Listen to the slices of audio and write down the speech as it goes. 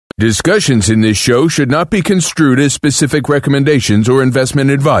Discussions in this show should not be construed as specific recommendations or investment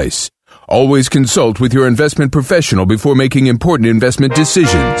advice. Always consult with your investment professional before making important investment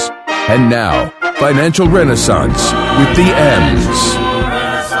decisions. And now, Financial Renaissance with the M's.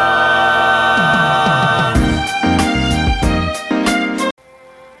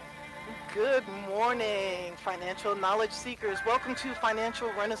 Good morning, financial knowledge seekers. Welcome to Financial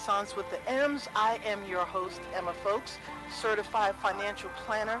Renaissance with the M's. I am your host, Emma Folks, certified financial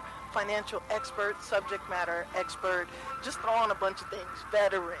planner, financial expert, subject matter expert, just throw on a bunch of things,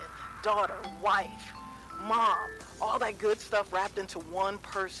 veteran, daughter, wife, mom, all that good stuff wrapped into one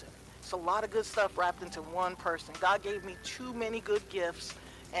person. It's a lot of good stuff wrapped into one person. God gave me too many good gifts,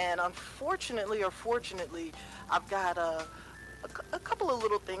 and unfortunately or fortunately, I've got a couple of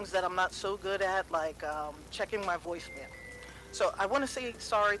little things that I'm not so good at, like checking my voicemail. So I want to say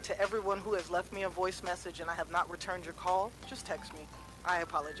sorry to everyone who has left me a voice message and I have not returned your call. Just text me. I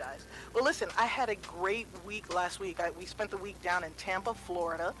apologize. Well, listen, I had a great week last week. We spent the week down in Tampa,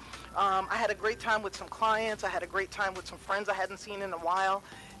 Florida. I had a great time with some clients. I had a great time with some friends I hadn't seen in a while.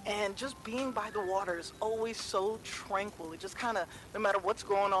 And just being by the water is always so tranquil. It just kind of, no matter what's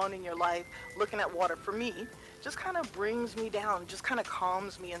going on in your life, looking at water, for me, just kind of brings me down, just kind of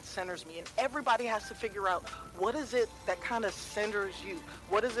calms me and centers me. And everybody has to figure out, what is it that kind of centers you?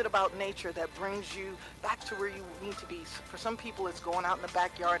 What is it about nature that brings you back to where you need to be? For some people, it's going out in the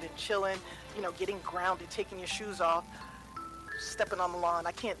backyard and chilling, getting grounded, taking your shoes off, stepping on the lawn.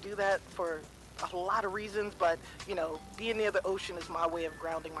 I can't do that for a lot of reasons, but being near the ocean is my way of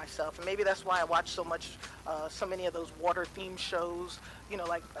grounding myself. And maybe that's why I watch so many of those water themed shows,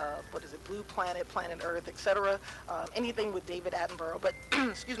 like Blue Planet, Planet Earth, etc. Anything with David Attenborough. But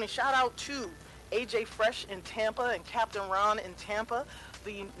excuse me, shout out to AJ Fresh in Tampa and Captain Ron in Tampa.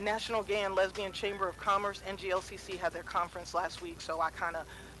 The National Gay and Lesbian Chamber of Commerce, NGLCC, had their conference last week, so I kind of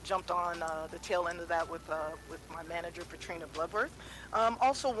jumped on the tail end of that with my manager, Patrina Bloodworth.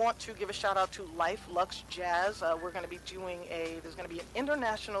 Also want to give a shout out to Life Lux Jazz. We're going to be there's going to be an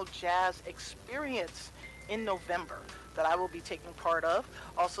international jazz experience in November that I will be taking part of.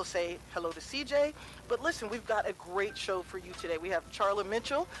 Also say hello to CJ. But listen, we've got a great show for you today. We have Charla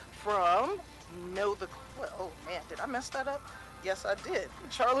Mitchell from oh man, did I mess that up? Yes, I did.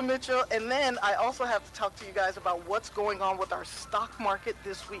 Charla Mitchell. And then I also have to talk to you guys about what's going on with our stock market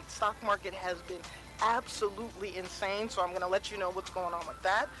this week. Stock market has been absolutely insane, so I'm going to let you know what's going on with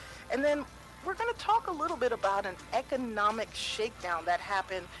that. And then we're going to talk a little bit about an economic shakedown that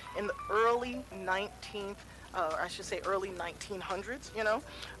happened in the early 1900s,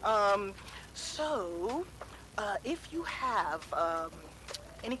 So if you have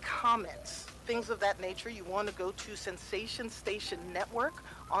any comments, things of that nature, you want to go to Sensation Station Network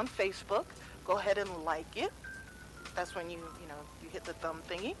on Facebook. Go ahead and like it. That's when you hit the thumb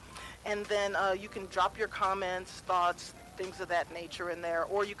thingy. And then you can drop your comments, thoughts, things of that nature in there.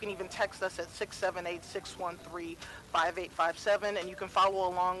 Or you can even text us at 678-613-5857. And you can follow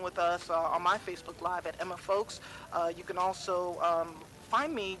along with us on my Facebook Live at Emma Folks. You can also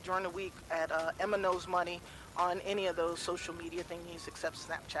find me during the week at Emma Knows Money on any of those social media thingies except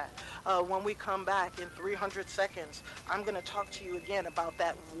Snapchat. When we come back in 300 seconds, I'm going to talk to you again about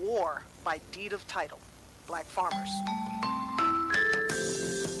that war by deed of title, black farmers.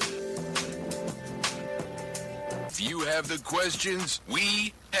 If you have the questions,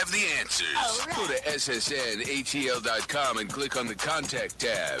 we have the answers. Right. Go to ssnatl.com and click on the Contact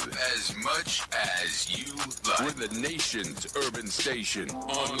tab. As much as you like. We're the nation's urban station.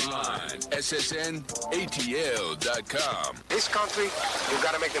 Online. ssnatl.com. This country, you've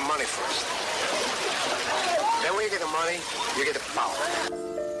got to make the money first. Then when you get the money, you get the power.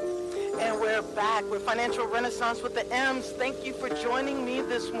 And we're back with Financial Renaissance with the M's. Thank you for joining me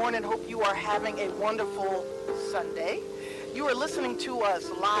this morning. Hope you are having a wonderful Sunday. You are listening to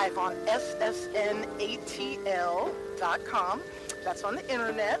us live on ssnatl.com. That's on the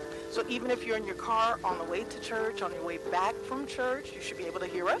internet. So even if you're in your car on the way to church, on your way back from church, you should be able to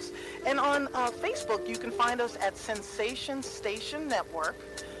hear us. And on Facebook, you can find us at Sensation Station Network.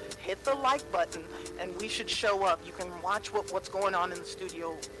 Hit the like button, and we should show up. You can watch what's going on in the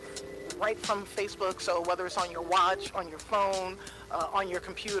studio right from Facebook, so whether it's on your watch, on your phone, on your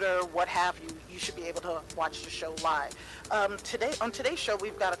computer, what have you, you should be able to watch the show live. On today's show,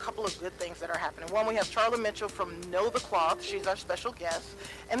 we've got a couple of good things that are happening. One, we have Charla Mitchell from Know the Cloth. She's our special guest.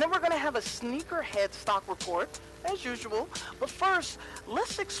 And then we're going to have a sneakerhead stock report, as usual. But first,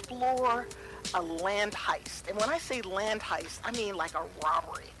 let's explore a land heist. And when I say land heist, I mean like a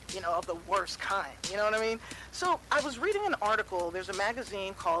robbery. of the worst kind. You know what I mean? So I was reading an article. There's a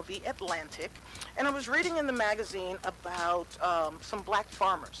magazine called The Atlantic, and I was reading in the magazine about some black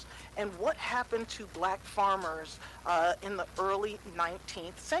farmers and what happened to black farmers in the early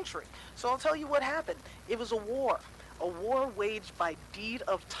 19th century. So I'll tell you what happened. It was a war waged by deed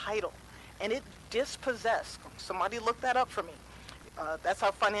of title, and it dispossessed. Somebody look that up for me. That's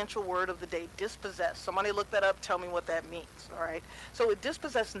our financial word of the day, dispossess. Somebody look that up, tell me what that means, all right? So it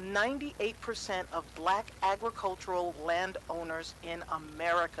dispossessed 98% of black agricultural landowners in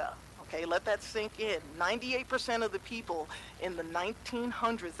America, okay? Let that sink in. 98% of the people in the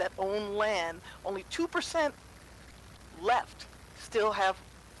 1900s that owned land, only 2% left still have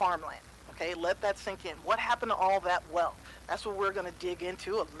farmland, okay? Let that sink in. What happened to all that wealth? That's what we're going to dig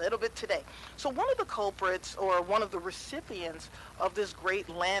into a little bit today. So one of the culprits, or one of the recipients of this great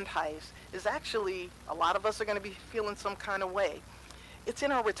land heist, is actually, a lot of us are going to be feeling some kind of way. It's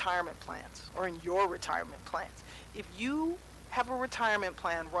in our retirement plans, or in your retirement plans. If you have a retirement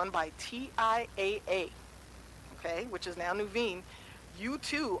plan run by TIAA, okay, which is now Nuveen, you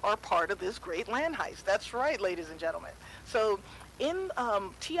too are part of this great land heist. That's right, ladies and gentlemen. So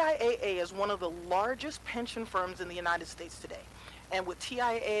TIAA is one of the largest pension firms in the United States today. And with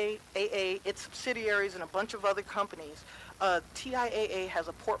TIAA, its subsidiaries, and a bunch of other companies, TIAA has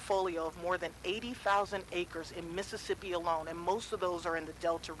a portfolio of more than 80,000 acres in Mississippi alone, and most of those are in the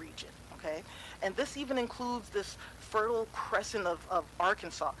Delta region, okay? And this even includes this fertile crescent of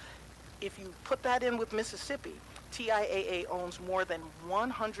Arkansas. If you put that in with Mississippi, TIAA owns more than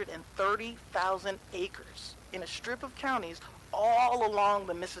 130,000 acres in a strip of counties all along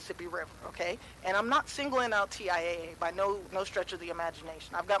the Mississippi River, okay? And I'm not singling out TIAA by no stretch of the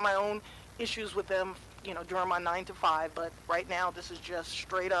imagination. I've got my own issues with them, during my 9 to 5, but right now this is just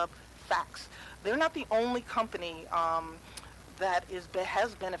straight up facts. They're not the only company that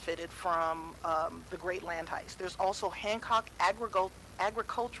has benefited from the Great Land Heist. There's also Hancock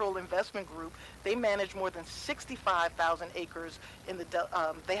Agricultural Investment Group. They manage more than 65,000 acres in the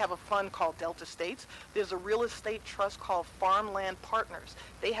they have a fund called Delta States. There's a real estate trust called Farmland Partners.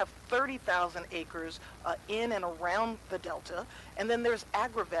 They have 30,000 acres in and around the Delta. And then there's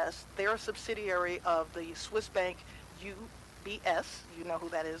Agrivest. They're a subsidiary of the Swiss bank UBS. You know who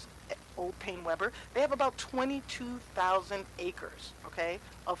that is, Old Paine-Webber. They have about 22,000 acres, okay,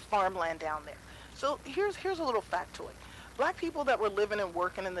 of farmland down there. So here's a little factoid. Black people that were living and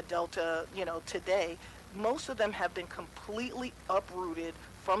working in the Delta, today, most of them have been completely uprooted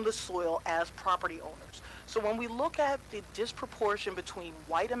from the soil as property owners. So when we look at the disproportion between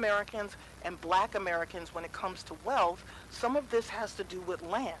white Americans and black Americans when it comes to wealth, some of this has to do with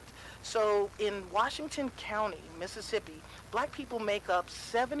land. So in Washington County, Mississippi, black people make up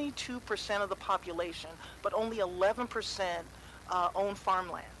 72% of the population, but only 11% own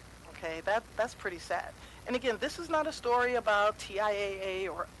farmland. Okay, that's pretty sad. And again, this is not a story about TIAA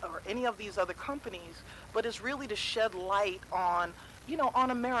or any of these other companies, but it's really to shed light on, on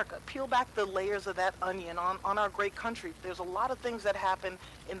America. Peel back the layers of that onion on our great country. There's a lot of things that happened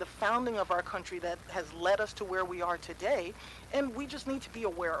in the founding of our country that has led us to where we are today, and we just need to be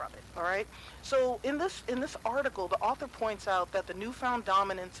aware of it, all right? So in this article, the author points out that the newfound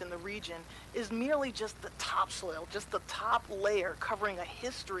dominance in the region is merely just the topsoil, just the top layer covering a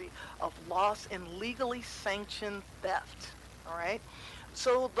history of loss and legally sanctioned theft, all right?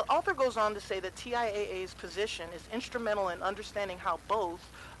 So the author goes on to say that TIAA's position is instrumental in understanding how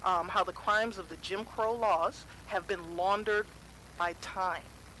how the crimes of the Jim Crow laws have been laundered by time.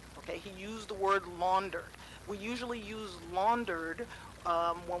 Okay, he used the word laundered. We usually use laundered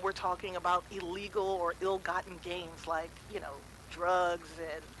when we're talking about illegal or ill-gotten gains, like, drugs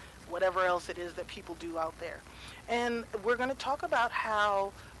and whatever else it is that people do out there. And we're going to talk about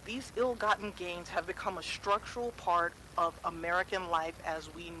how these ill-gotten gains have become a structural part of American life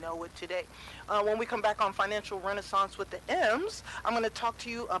as we know it today. When we come back on Financial Renaissance with the M's, I'm going to talk to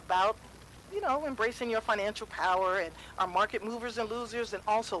you about, embracing your financial power and our market movers and losers, and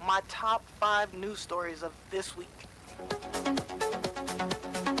also my top 5 news stories of this week.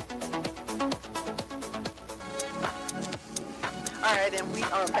 All right, and we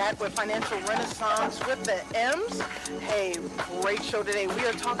are back with Financial Renaissance with the M's. Hey, great show today. We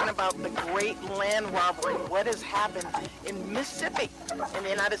are talking about the great land robbery, what has happened in Mississippi in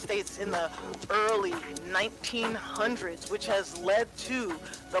the United States in the early 1900s, which has led to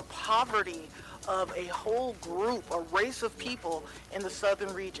the poverty of a whole group, a race of people in the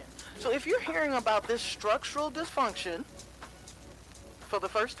southern region. So if you're hearing about this structural dysfunction for the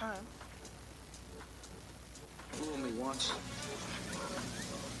first time, fool me once.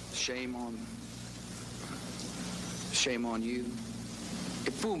 Shame on you.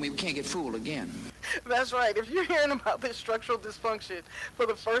 It fooled me. We can't get fooled again. That's right. If you're hearing about this structural dysfunction for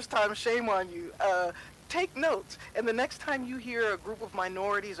the first time, shame on you. Take notes, and the next time you hear a group of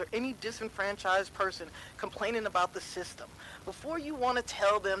minorities or any disenfranchised person complaining about the system, before you want to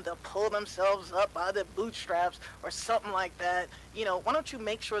tell them to pull themselves up by their bootstraps or something like that, why don't you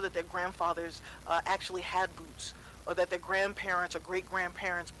make sure that their grandfathers actually had boots, or that their grandparents or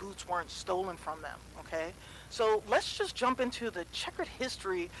great-grandparents' boots weren't stolen from them, okay? So let's just jump into the checkered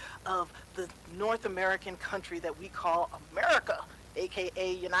history of the North American country that we call America,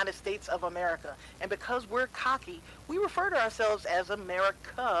 aka United States of America. And because we're cocky, we refer to ourselves as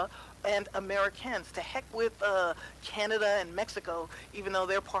America and Americans. To heck with Canada and Mexico, even though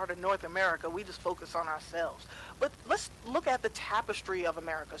they're part of North America, we just focus on ourselves. But let's look at the tapestry of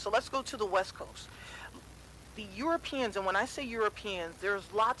America. So let's go to the West Coast. The Europeans, and when I say Europeans, there's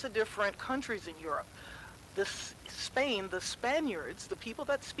lots of different countries in Europe. Spain, the Spaniards, the people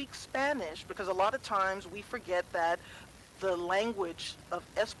that speak Spanish, because a lot of times we forget that the language of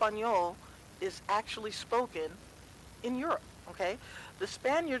Espanol is actually spoken in Europe, okay? The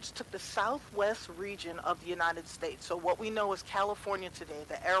Spaniards took the southwest region of the United States, so what we know is California today,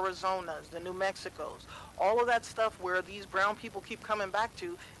 the Arizonas, the New Mexicos, all of that stuff where these brown people keep coming back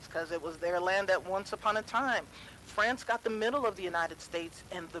to is because it was their land at once upon a time. France got the middle of the United States,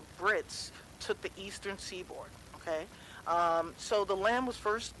 and the Brits took the eastern seaboard, okay? So the land was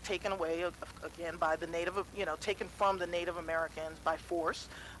first taken away, again, by the taken from the Native Americans by force.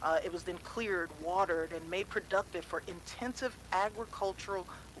 It was then cleared, watered, and made productive for intensive agricultural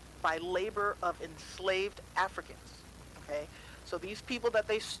by labor of enslaved Africans, okay? So these people that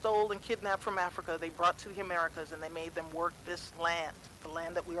they stole and kidnapped from Africa, they brought to the Americas, and they made them work this land, the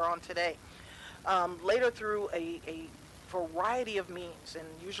land that we are on today. Later, through a variety of means, and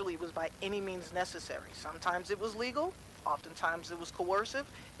usually it was by any means necessary. Sometimes it was legal, oftentimes it was coercive.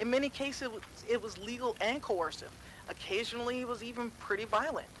 In many cases it was legal and coercive. Occasionally it was even pretty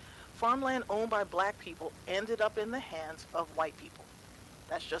violent. Farmland owned by black people ended up in the hands of white people.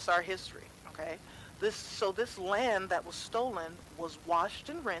 That's just our history, okay? This land that was stolen was washed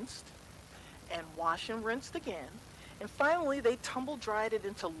and rinsed, and washed and rinsed again, and finally they tumble dried it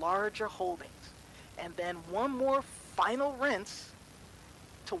into larger holdings, and then one more final rinse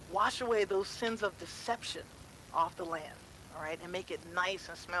to wash away those sins of deception off the land, all right, and make it nice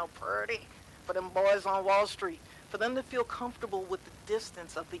and smell pretty for them boys on Wall Street, for them to feel comfortable with the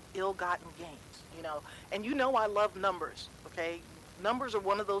distance of the ill-gotten gains, And I love numbers, okay? Numbers are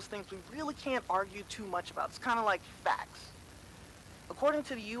one of those things we really can't argue too much about. It's kind of like facts. According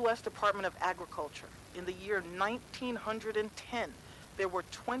to the U.S. Department of Agriculture, in the year 1910, there were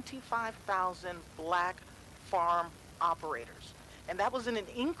 25,000 black farm operators. And that was an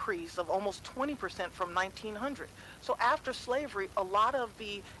increase of almost 20% from 1900. So after slavery, a lot of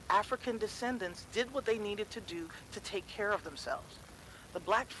the African descendants did what they needed to do to take care of themselves. The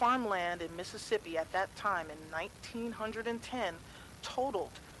black farmland in Mississippi at that time in 1910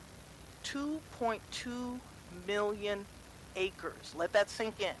 totaled 2.2 million acres. Let that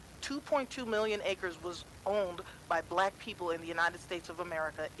sink in. 2.2 million acres was owned by black people in the United States of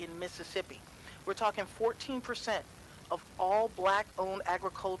America in Mississippi. We're talking 14% of all black-owned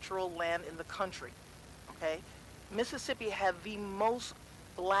agricultural land in the country, okay? Mississippi had the most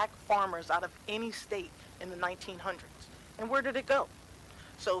black farmers out of any state in the 1900s. And where did it go?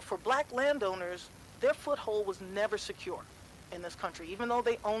 So for black landowners, their foothold was never secure in this country. Even though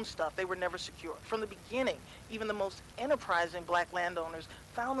they owned stuff, they were never secure. From the beginning, even the most enterprising black landowners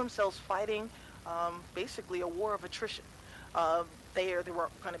found themselves fighting basically a war of attrition. There were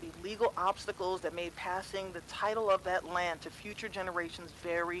going to be legal obstacles that made passing the title of that land to future generations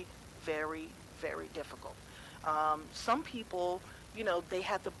very, very, very difficult. Some people, they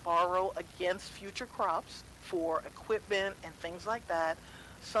had to borrow against future crops for equipment and things like that.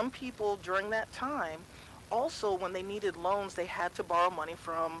 Some people during that time, also when they needed loans, they had to borrow money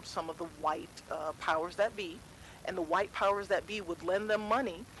from some of the white powers that be. And the white powers that be would lend them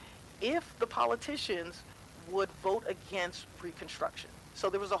money if the politicians would vote against Reconstruction. So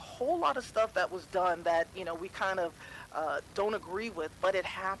there was a whole lot of stuff that was done that, we kind of don't agree with, but it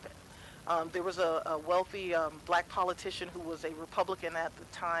happened. There was a wealthy black politician who was a Republican at the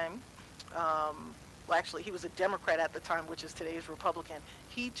time. Actually, he was a Democrat at the time, which is today's Republican.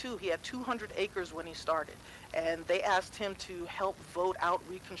 He had 200 acres when he started, and they asked him to help vote out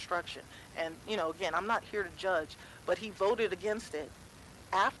Reconstruction. And, again, I'm not here to judge, but he voted against it.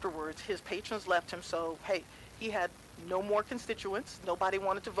 Afterwards, his patrons left him, so, he had no more constituents. Nobody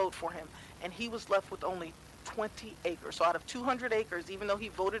wanted to vote for him, and he was left with only 20 acres. So out of 200 acres, even though he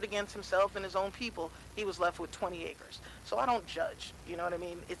voted against himself and his own people, he was left with 20 acres. So I don't judge, you know what I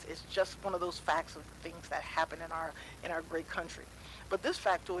mean? It's just one of those facts of things that happen in our great country. But this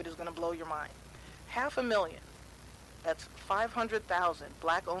factoid is going to blow your mind. 500,000, that's 500,000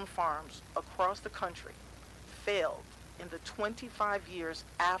 black-owned farms across the country failed in the 25 years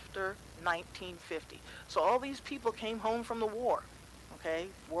after 1950. So all these people came home from the war, okay,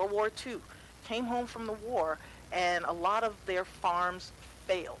 World War II, came home from the war, and a lot of their farms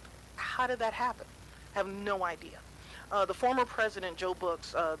failed. How did that happen? I have no idea. The former president, Joe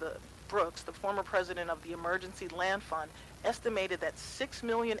Brooks, the former president of the Emergency Land Fund, estimated that 6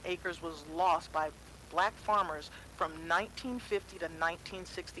 million acres was lost by black farmers from 1950 to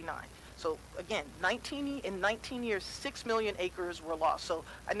 1969. So again, in 19 years, 6 million acres were lost. So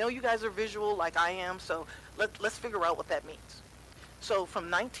I know you guys are visual like I am, so let's figure out what that means. So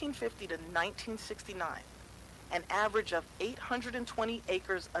from 1950 to 1969, an average of 820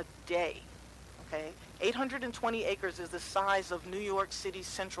 acres a day, okay? 820 acres is the size of New York City's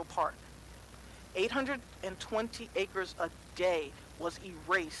Central Park. 820 acres a day was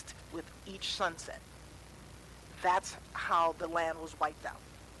erased with each sunset. That's how the land was wiped out,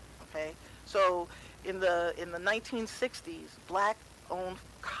 okay? So in the 1960s, black-owned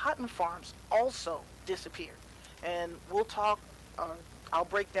cotton farms also disappeared. And we'll talk, I'll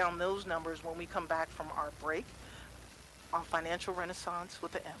break down those numbers when we come back from our break on Financial Renaissance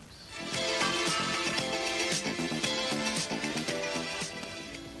with the M's.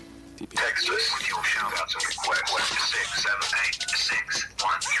 Text us with your shout-outs and requests to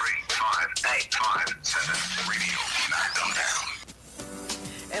 678-613-58557. Radio Smackdown.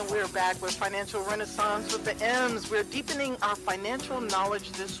 And we're back with Financial Renaissance with the M's. We're deepening our financial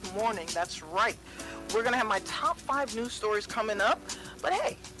knowledge this morning. That's right. We're going to have my top 5 news stories coming up.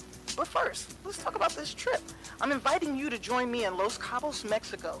 But first, let's talk about this trip. I'm inviting you to join me in Los Cabos,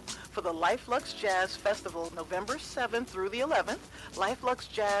 Mexico for the Life Lux Jazz Festival, November 7th through the 11th. Life Lux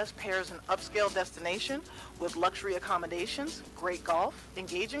Jazz pairs an upscale destination with luxury accommodations, great golf,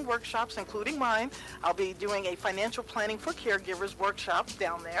 engaging workshops, including mine. I'll be doing a financial planning for caregivers workshop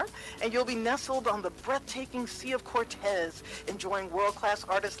down there, and you'll be nestled on the breathtaking Sea of Cortez, enjoying world-class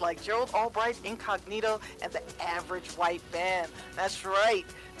artists like Gerald Albright, Incognito, and the Average White Band. That's right.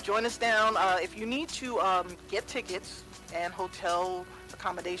 Join us down. If you need to get tickets and hotel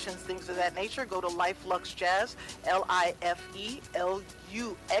accommodations, things of that nature, go to Life Lux Jazz, LIFELUXE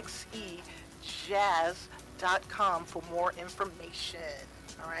jazz.com for more information.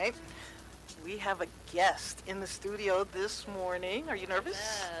 All right. We have a guest in the studio this morning. Are you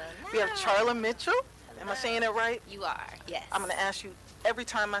nervous? No. We have Charla Mitchell. Am I saying it right? You are, yes. I'm going to ask you every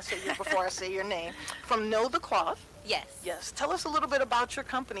time I say before I say your name. From Know the Cloth. Yes. Yes. Tell us a little bit about your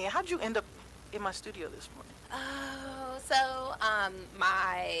company. How'd you end up in my studio this morning? Oh, so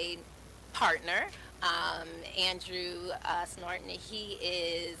my partner, Andrew Snorton, he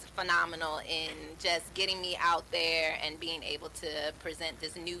is phenomenal in just getting me out there and being able to present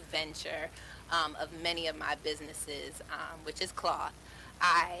this new venture of many of my businesses, which is cloth.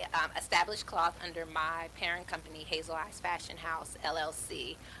 I established cloth under my parent company, Hazel Eyes Fashion House,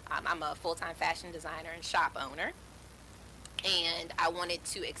 LLC. I'm a full-time fashion designer and shop owner. And I wanted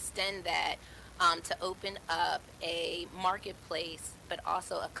to extend that to open up a marketplace, but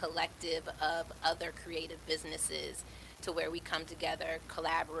also a collective of other creative businesses to where we come together,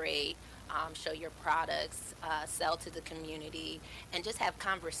 collaborate, show your products, sell to the community, and just have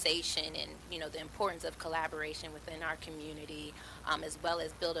conversation and, the importance of collaboration within our community, as well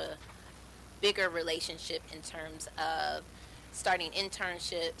as build a bigger relationship in terms of starting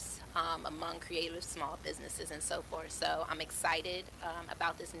internships among creative small businesses and so forth. So I'm excited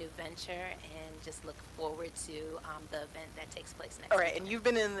about this new venture and just look forward to the event that takes place next All right, week. and you've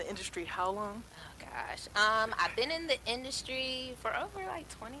been in the industry how long? Oh, gosh. I've been in the industry for over like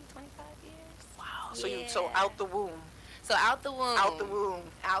 20, 25 years. Wow. Yeah. So out the womb. So out the womb. Out the womb.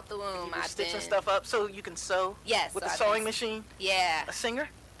 Out the womb. You're stitching stuff up so you can sew? Yes. With so the I've sewing been- machine? Yeah. A singer?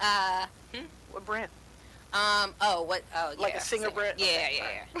 What brand? Like a singer brand? Yeah,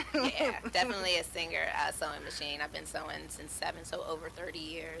 Okay, yeah. Definitely a singer sewing machine. I've been sewing since 7, so over 30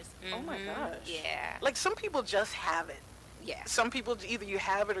 years. Oh my gosh. Yeah. Like some people just have it. Yeah. Some people either you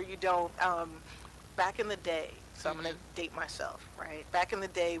have it or you don't. Back in the day, so I'm going to date myself, right? Back in the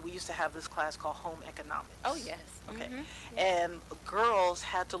day, we used to have this class called Home Economics. Oh, yes. Okay. Mhm. And girls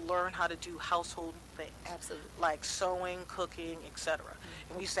had to learn how to do household things. Absolutely. Like sewing, cooking, etc.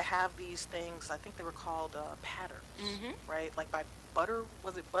 And we used to have these things, I think they were called patterns, right? Like by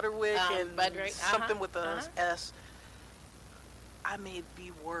was it Butterwick and Butterick, something with a uh-huh. S. I made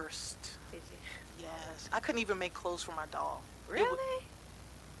the worst. Did you? Yes. I couldn't even make clothes for my doll. Really?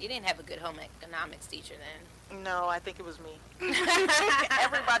 You didn't have a good home economics teacher then. No, I think it was me.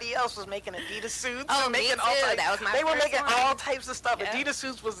 Everybody else was making Adidas suits. Oh, and me making too. all types. That was my They were first making one. all types of stuff. Yeah. Adidas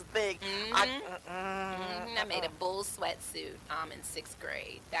suits was the thing. I made a bull sweatsuit in 6th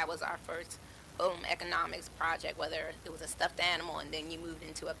grade. That was our first home economics project, whether it was a stuffed animal and then you moved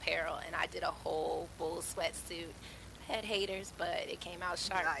into apparel, and I did a whole bull sweatsuit. Had haters, but it came out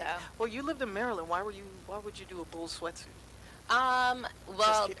sharp Nice. though. Well, you lived in Maryland. Why would you do a bull sweatsuit?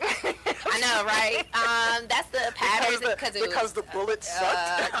 Well, Just kidding. I know, right? That's the pattern because the bullets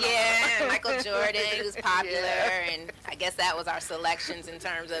sucked. Yeah, Michael Jordan, he was popular, and I guess that was our selections in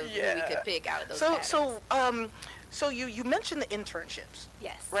terms of who we could pick out of those patterns. So you mentioned the internships.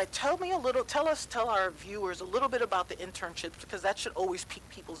 Yes. Right. Tell our viewers a little bit about the internships, because that should always pique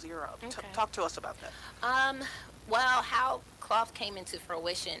people's ear up. Okay. Talk to us about that. Well, how cloth came into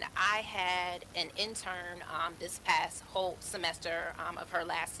fruition, I had an intern this past whole semester of her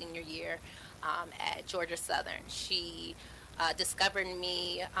last senior year at Georgia Southern. She discovered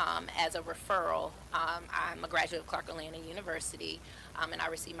me as a referral. I'm a graduate of Clark Atlanta University, and I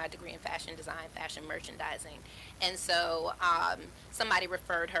received my degree in fashion design, fashion merchandising. And so somebody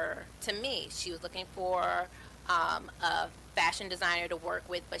referred her to me. She was looking for a fashion designer to work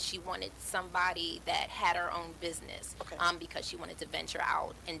with, but she wanted somebody that had her own business, because she wanted to venture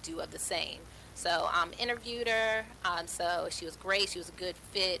out and do of the same. So interviewed her. So she was great. She was a good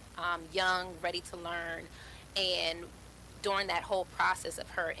fit, young, ready to learn. And during that whole process of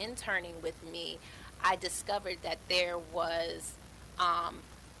her interning with me, I discovered that there was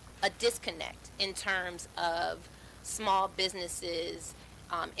a disconnect in terms of small businesses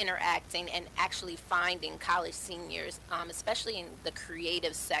interacting and actually finding college seniors, especially in the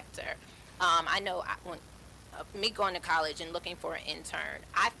creative sector. I know when me going to college and looking for an intern,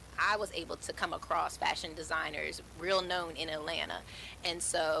 I was able to come across fashion designers real known in Atlanta. And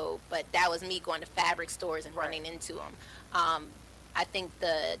so, but that was me going to fabric stores and running into them. I think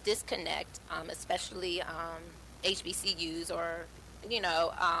the disconnect, especially HBCUs or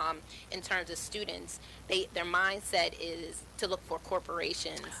in terms of students, their mindset is to look for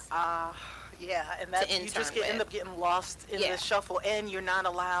corporations. Yeah, and that you just end up getting lost in the shuffle, and you're not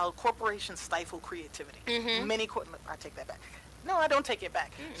allowed. Corporations stifle creativity. I take that back. No, I don't take it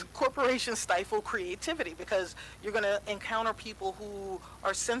back. Corporations stifle creativity because you're going to encounter people who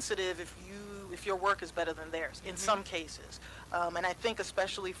are sensitive if your work is better than theirs in some cases. And I think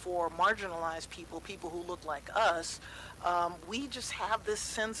especially for marginalized people who look like us, we just have this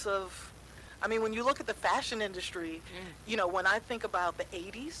sense of, when you look at the fashion industry, when I think about the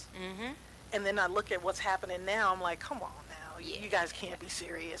 80s, and then I look at what's happening now, I'm like, come on now, you guys can't be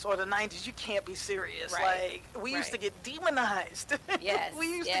serious. Or the 90s, you can't be serious. Right. Like, we used to get demonized. Yes. We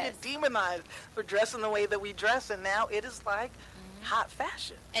used to get demonized for dressing the way that we dress, and now it is like hot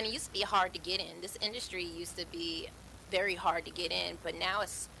fashion. And it used to be hard to get in. This industry used to be very hard to get in, but now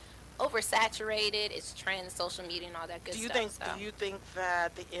it's oversaturated. It's trends, social media, and all that good stuff. Do you think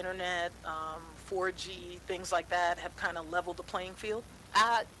that the internet, 4G, things like that, have kind of leveled the playing field?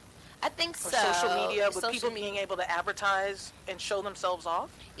 I think so. Or social media, with people being able to advertise and show themselves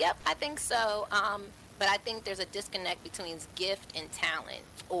off? Yep, I think so. But I think there's a disconnect between gift and talent,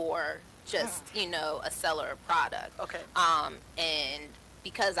 or just a seller of product. Okay. And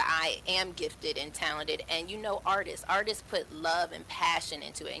because I am gifted and talented, and artists put love and passion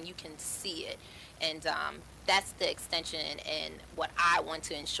into it, and you can see it. And that's the extension, and what I want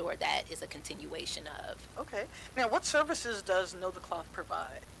to ensure that is a continuation of. Okay. Now, what services does Know the Cloth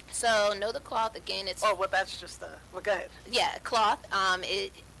provide? So Know the Cloth, again, it's... Oh, well, that's just well, go ahead. Yeah, Cloth,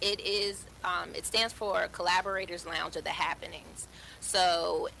 it stands for Collaborators Lounge of the Happenings.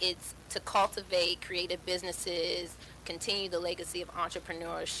 So it's to cultivate creative businesses, continue the legacy of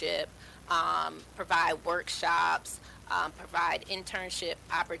entrepreneurship, provide workshops, provide internship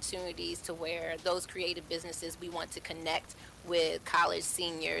opportunities to where those creative businesses, we want to connect with college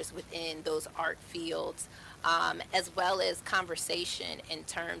seniors within those art fields, as well as conversation in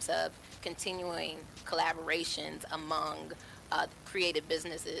terms of continuing collaborations among creative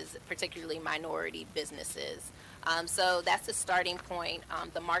businesses, particularly minority businesses. So that's the starting point.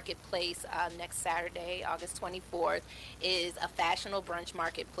 The marketplace next Saturday, August 24th, is a fashionable brunch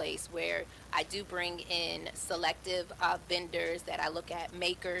marketplace where I do bring in selective vendors that I look at,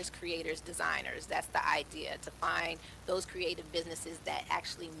 makers, creators, designers. That's the idea, to find those creative businesses that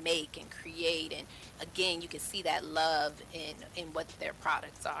actually make and create. And again, you can see that love in what their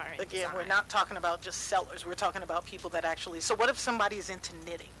products are. Again, we're not talking about just sellers. We're talking about people that actually... So what if somebody's into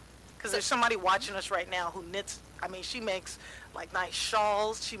knitting? Because there's somebody watching us right now who knits. I mean, she makes like nice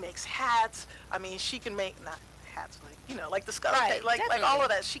shawls. She makes hats. I mean, she can make not hats, like like the scarf, Right, like all definitely. of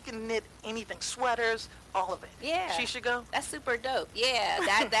that. She can knit anything, sweaters, all of it. Yeah. She should go. That's super dope.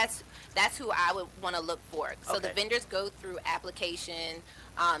 Yeah, that's who I would want to look for. So the Okay. vendors go through application.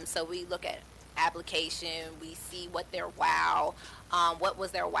 So we look at application. We see what their what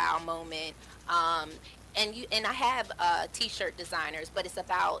was their wow moment. And I have T-shirt designers, but it's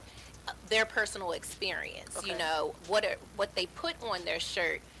about their personal experience. Okay. What they put on their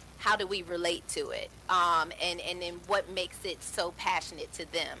shirt. How do we relate to it? And then what makes it so passionate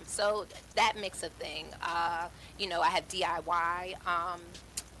to them? So that mix of thing. I have DIY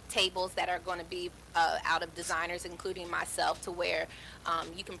tables that are going to be out of designers, including myself, to where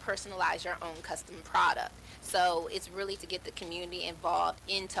you can personalize your own custom product. So it's really to get the community involved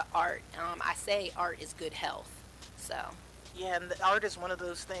into art. I say art is good health. So Yeah, and the art is one of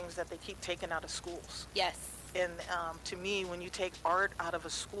those things that they keep taking out of schools. yes. And to me, when you take art out of a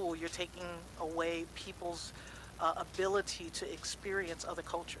school, you're taking away people's ability to experience other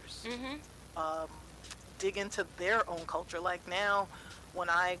cultures, dig into their own culture. Like now, when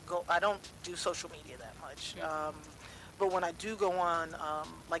I go, I don't do social media that much, but when I do go on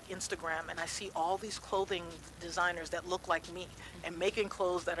like Instagram and I see all these clothing designers that look like me and making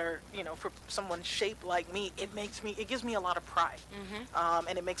clothes that are, for someone shaped like me, it gives me a lot of pride.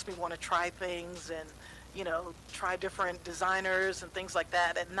 And it makes me want to try things and try different designers and things like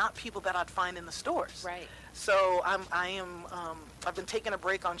that, and not people that I'd find in the stores. Right. So I've been taking a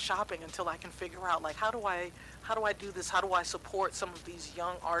break on shopping until I can figure out, like, how do I do this? How do I support some of these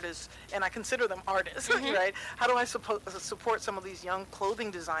young artists? And I consider them artists, right? How do I support some of these young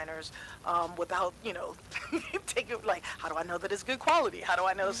clothing designers without, taking, like, how do I know that it's good quality? How do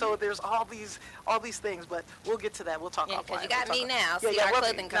I know? So there's all these things, but we'll get to that. We'll talk Yeah, offline. because you got We'll me talk- now. Yeah, See yeah, our we'll-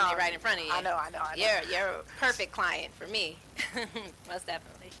 clothing company right in front of you. I know. You're a perfect client for me. Most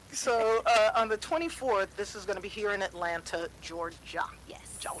definitely. So on the 24th, this is going to be here in Atlanta, Georgia.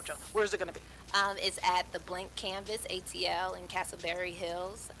 Yes. Georgia. Where's it going to be? It's at the Blank Canvas ATL in Castleberry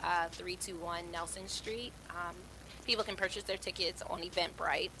Hills, 321 Nelson Street. People can purchase their tickets on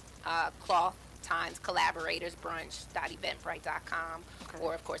Eventbrite, Cloth Times Collaborators Brunch.eventbrite.com, Okay.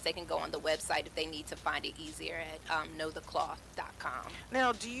 or of course they can go on the website if they need to find it easier at knowthecloth.com.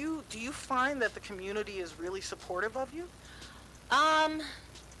 Now, do you find that the community is really supportive of you?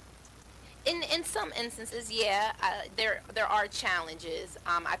 In some instances, yeah, there are challenges.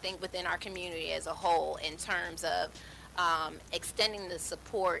 I think within our community as a whole, in terms of extending the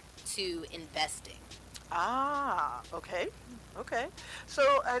support to investing. Ah, okay. So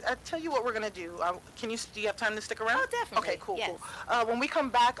I tell you what we're going to do. Do you have time to stick around? Oh, definitely. Okay, cool, Yes. cool. When we come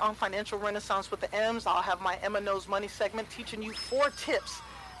back on Financial Renaissance with the M's, I'll have my Emma Knows Money segment teaching you 4 tips,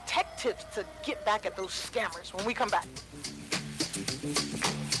 tech tips to get back at those scammers when we come back.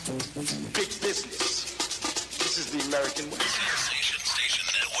 Big business. This is the American way. Station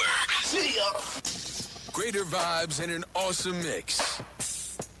Network. Greater vibes and an awesome mix.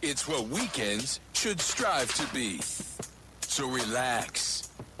 It's what weekends should strive to be. So relax.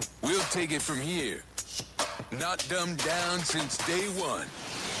 We'll take it from here. Not dumbed down since day one.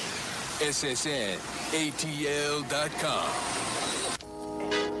 SSNATL.com.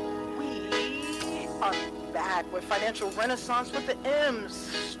 We are back with Financial Renaissance with the M's,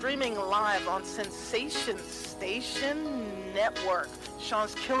 streaming live on Sensation Station Network.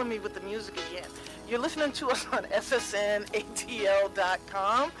 Sean's killing me with the music again. You're listening to us on SSNATL.com.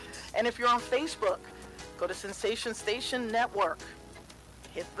 And if you're on Facebook, go to Sensation Station Network.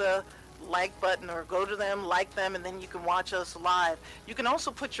 Hit the like button or go to them, like them, and then you can watch us live. You can also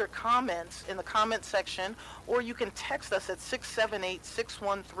put your comments in the comment section, or you can text us at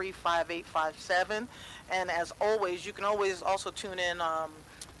 678-613-5857. And as always, you can always also tune in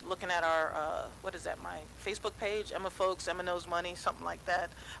looking at our, my Facebook page, Emma Folks, Emma Knows Money, something like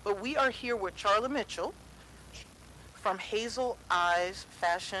that. But we are here with Charla Mitchell from Hazel Eyes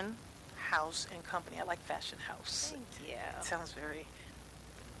Fashion House and Company. I like Fashion House. Thank you. It sounds very...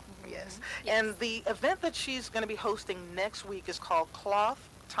 Yes. Yes. And the event that she's going to be hosting next week is called Cloth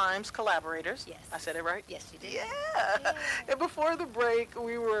Times Collaborators. Yes. I said it right? Yes, you did. Yeah. And before the break,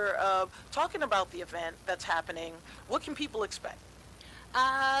 we were talking about the event that's happening. What can people expect?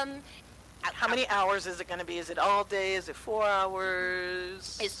 How many hours is it going to be? Is it all day? Is it 4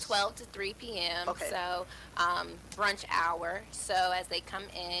 hours? It's 12 to 3 p.m. Okay. So brunch hour. So as they come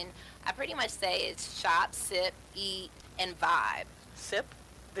in, I pretty much say it's shop, sip, eat, and vibe. Sip?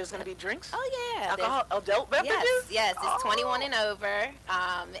 There's going to be drinks? Oh, yeah. Alcohol, adult beverages? Yes, it's 21 and over.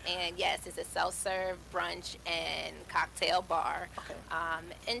 And yes, it's a self-serve brunch and cocktail bar. Okay.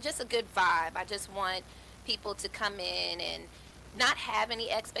 And just a good vibe. I just want people to come in and not have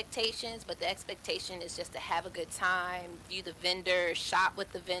any expectations, but the expectation is just to have a good time, view the vendors, shop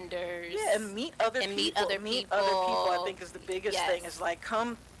with the vendors. Yeah, and meet other people. Meet other people, I think, is the biggest thing. It's like,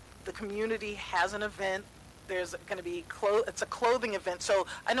 come, the community has an event. There's going to be it's a clothing event. So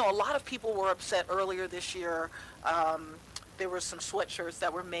I know a lot of people were upset earlier this year. There were some sweatshirts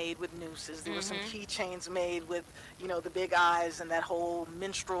that were made with nooses. There were some keychains made with, the big eyes and that whole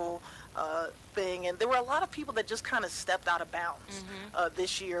minstrel thing. And there were a lot of people that just kind of stepped out of bounds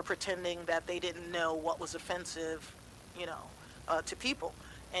this year, pretending that they didn't know what was offensive, to people.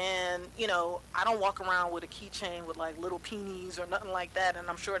 And, I don't walk around with a keychain with like little peonies or nothing like that, and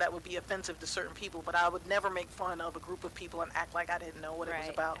I'm sure that would be offensive to certain people, but I would never make fun of a group of people and act like I didn't know what it was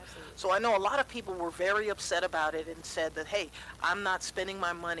about. Absolutely. So I know a lot of people were very upset about it and said that, hey, I'm not spending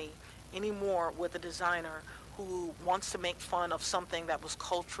my money anymore with a designer who wants to make fun of something that was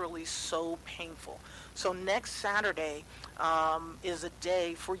culturally so painful. So next Saturday is a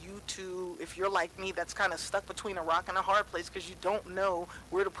day for you to, if you're like me, that's kind of stuck between a rock and a hard place because you don't know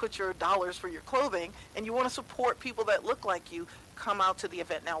where to put your dollars for your clothing and you want to support people that look like you, come out to the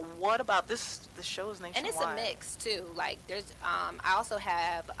event. Now, what about this? The show is nationwide. And it's a mix, too. Like, there's, I also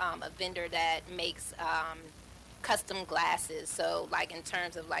have a vendor that makes custom glasses. So like in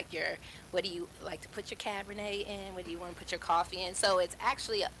terms of like what do you like to put your Cabernet in? What do you want to put your coffee in? So it's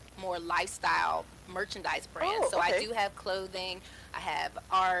actually a more lifestyle merchandise brand. Oh, so okay. I do have clothing, I have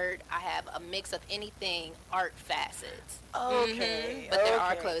art, I have a mix of anything art facets. Okay. But there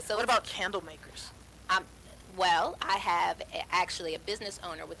are clothes. So what about candle makers? Well, I have actually a business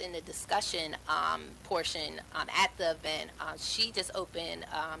owner within the discussion portion at the event. She just opened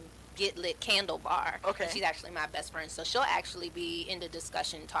Get Lit Candle Bar. Okay. And she's actually my best friend. So she'll actually be in the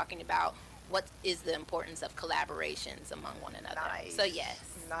discussion talking about what is the importance of collaborations among one another. Nice. So yes.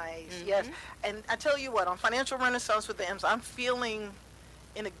 Nice. Yes. And I tell you what, on Financial Renaissance with the M's, I'm feeling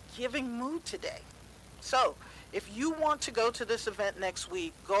in a giving mood today. So if you want to go to this event next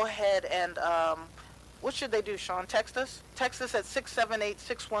week, go ahead and what should they do, Sean? Text us? Text us at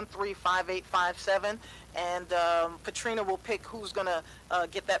 678-613-5857, and Patrina will pick who's going to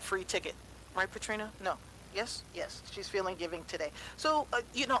get that free ticket. Right, Patrina? No. Yes? Yes. She's feeling giving today. So,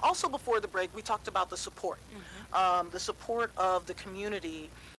 also before the break, we talked about the support, the support of the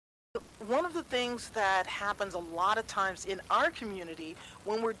community. One of the things that happens a lot of times in our community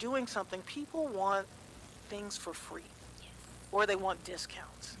when we're doing something, people want things for free, or they want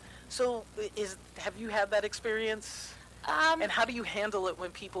discounts. So have you had that experience? And how do you handle it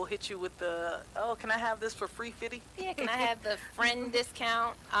when people hit you with the, oh, can I have this for free, Fitty? Yeah, can I have the friend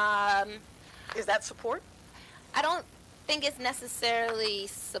discount? Is that support? I don't think it's necessarily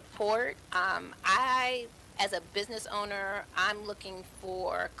support. I, as a business owner, I'm looking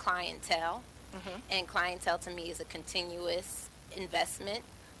for clientele. And clientele to me is a continuous investment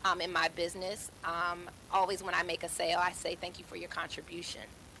in my business. Always when I make a sale, I say thank you for your contribution.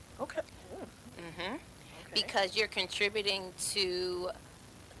 Okay. Okay. Because you're contributing to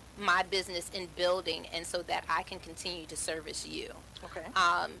my business in building, and so that I can continue to service you. Okay.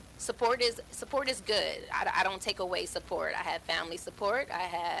 Support is good. I don't take away support. I have family support. I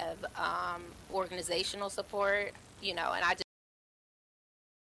have organizational support. And I just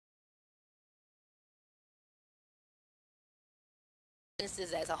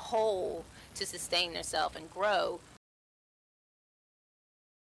businesses as a whole to sustain themselves and grow.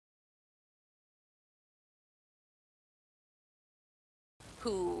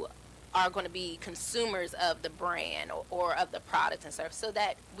 Who are going to be consumers of the brand or of the products and service, so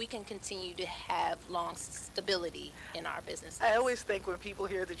that we can continue to have long stability in our business. I always think when people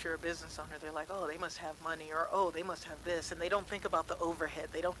hear that you're a business owner, they're like, oh, they must have money, or oh, they must have this, and they don't think about the overhead.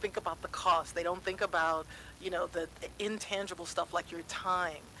 They don't think about the cost. They don't think about, the intangible stuff like your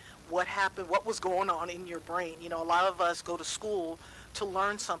time, what happened, what was going on in your brain. A lot of us go to school to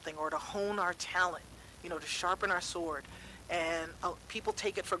learn something or to hone our talent, to sharpen our sword. And people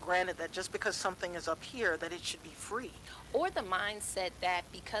take it for granted that just because something is up here, that it should be free. Or the mindset that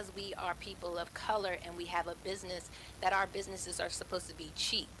because we are people of color and we have a business, that our businesses are supposed to be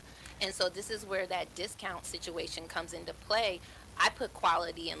cheap. And so this is where that discount situation comes into play. I put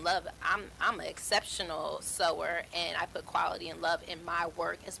quality and love. I'm an exceptional sewer, and I put quality and love in my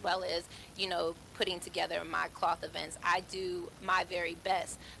work, as well as, putting together my cloth events. I do my very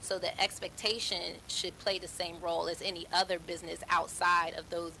best. So the expectation should play the same role as any other business outside of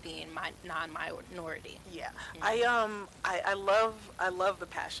those being non-minority. Yeah. I love the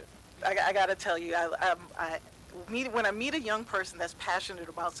passion. I got to tell you, when I meet a young person that's passionate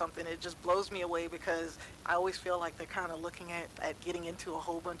about something, it just blows me away, because I always feel like they're kind of looking at getting into a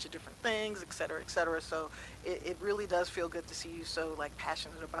whole bunch of different things, et cetera, et cetera. So it really does feel good to see you so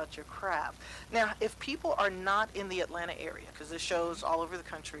passionate about your craft. Now, if people are not in the Atlanta area, because this show's all over the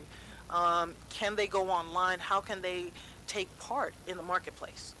country, can they go online? How can they take part in the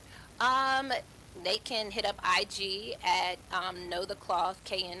marketplace? They can hit up IG at Know the Cloth,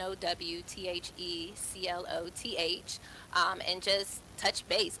 KNOWTHECLOTH, and just touch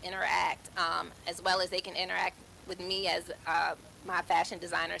base, interact, as well as they can interact with me as my fashion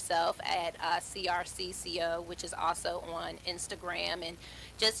designer self at CRCCO, which is also on Instagram, and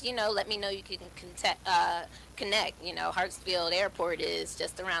just let me know you can connect. Hartsfield Airport is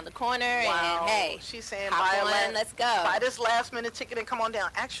just around the corner. Wow. And hey, she's saying let's go. Buy this last minute ticket and come on down.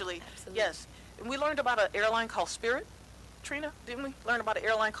 Actually, absolutely. Yes. We learned about an airline called Spirit, Trina, didn't we? Learn about an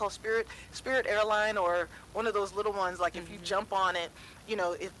airline called Spirit Airline, or one of those little ones, if you jump on it,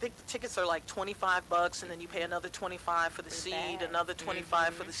 I think the tickets are $25, and then you pay another $25 for the seat, another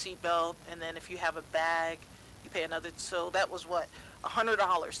 $25 for the seat belt, and then if you have a bag, you pay another. So that was what?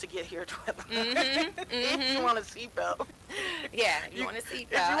 $100 to get here to Atlanta. If you want a seatbelt. Yeah, you want a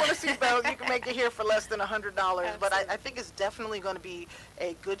seatbelt. If you want a seatbelt, you can make it here for less than $100. But I think it's definitely going to be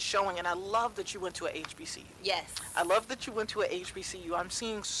a good showing. And I love that you went to a HBCU. Yes. I love that you went to a HBCU. I'm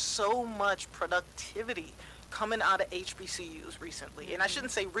seeing so much productivity coming out of HBCUs recently. And I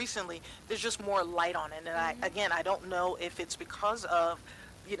shouldn't say recently. There's just more light on it. And I don't know if it's because of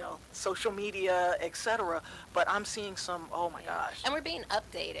social media, etc. But I'm seeing some, oh my gosh. And we're being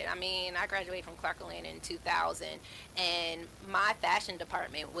updated. I mean, I graduated from Clark Atlanta in 2000, and my fashion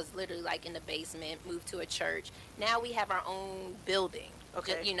department was literally in the basement, moved to a church. Now we have our own building.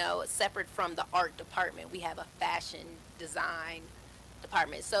 Okay. Separate from the art department. We have a fashion design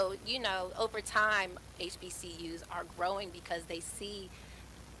department. So, over time, HBCUs are growing because they see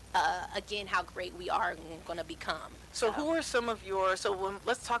again how great we are going to become. So who are some of your,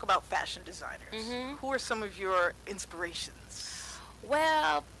 let's talk about fashion designers. Who are some of your inspirations?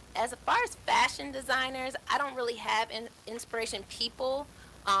 Well, as far as fashion designers, I don't really have inspiration people.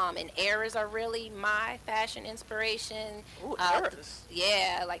 And eras are really my fashion inspiration. Ooh, eras.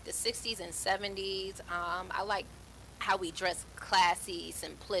 Yeah, like the 60s and 70s. I like how we dress classy,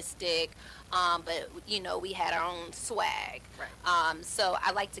 simplistic, but we had our own swag. Right. So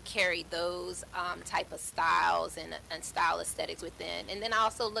I like to carry those type of styles and style aesthetics within. And then I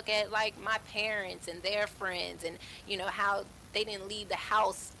also look at my parents and their friends, and how they didn't leave the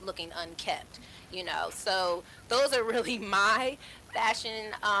house looking unkept. So those are really my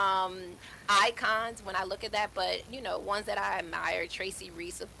fashion icons when I look at that. But ones that I admire, Tracy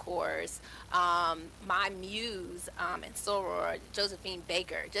Reese, of course, my muse and soror, Josephine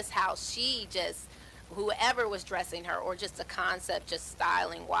Baker, just how she whoever was dressing her, or just a concept, just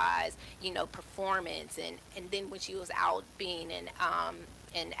styling wise, performance, and then when she was out being in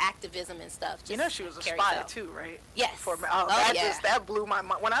activism and stuff. She was a spy too, right? Yes. That blew my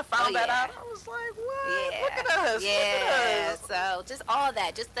mind. When I found that out, I was like, what? Yeah. Look at us. Yeah. Look at us. So just all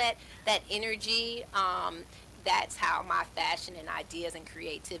that, just that energy, that's how my fashion and ideas and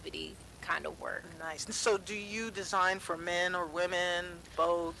creativity kind of work. Nice. So do you design for men or women,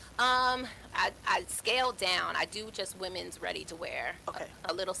 both? I scaled down. I do just women's ready to wear. Okay.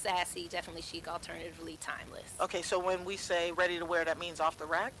 A little sassy, definitely chic, alternatively timeless. Okay, so when we say ready to wear, that means off the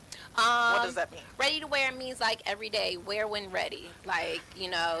rack? What does that mean? Ready to wear means every day, wear when ready.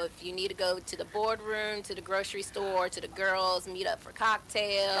 If you need to go to the boardroom, to the grocery store, to the girls, meet up for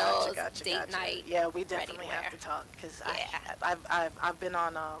cocktails, date night. Yeah, we definitely have to talk, because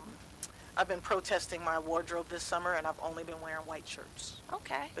I've been protesting my wardrobe this summer, and I've only been wearing white shirts.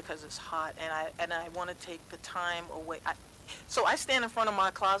 Okay. Because it's hot, and I want to take the time away. So I stand in front of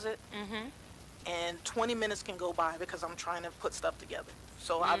my closet, and 20 minutes can go by because I'm trying to put stuff together.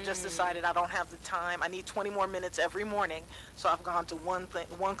 So I've just decided I don't have the time. I need 20 more minutes every morning. So I've gone to one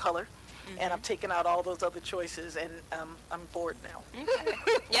color, and I've taken out all those other choices, and I'm bored now. Okay.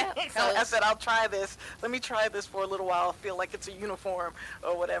 Yeah, I said, I'll try this. Let me try this for a little while. I feel like it's a uniform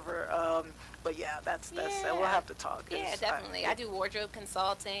or whatever. But yeah, that's we'll have to talk. Yeah, definitely. I do wardrobe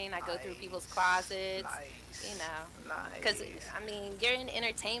consulting. I go through people's closets. Nice. You know, Nice. because I mean, you're in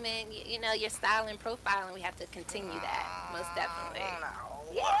entertainment. You know, your style and profiling. We have to continue that, most definitely.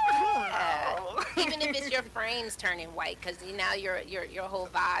 Yeah. Even if it's your frames turning white, because now your whole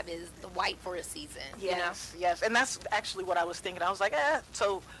vibe is the white for a season. Yes, yes, and that's actually what I was thinking. I was like,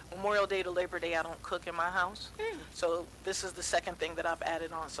 so Memorial Day to Labor Day, I don't cook in my house. So this is the second thing that I've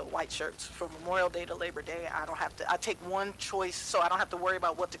added on. So white shirts from Memorial Day to Labor Day. I don't have to. I take one choice, so I don't have to worry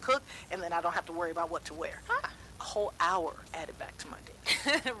about what to cook, and then I don't have to worry about what to wear. A whole hour added back to my day.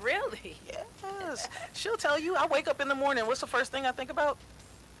 Really? Yes. She'll tell you. I wake up in the morning. What's the first thing I think about?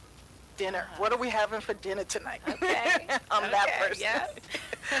 Dinner. What are we having for dinner tonight? Okay. I'm that person. Yeah.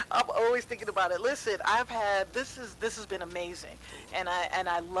 I'm always thinking about it. Listen, I've had this has been amazing, and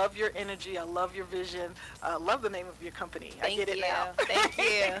I love your energy. I love your vision. I love the name of your company. Thank I get you. it now. Thank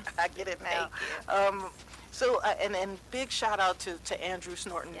you. I get it now. Thank you. So and big shout out to Andrew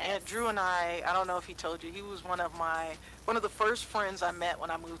Snorton. Yes. Andrew and I don't know if he told you, he was one of the first friends I met when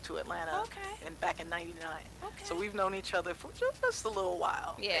I moved to Atlanta. Okay. And back in '99. Okay. So we've known each other for just a little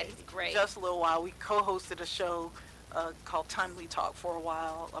while. Yeah, he's great. Just a little while. We co-hosted a show called Timely Talk for a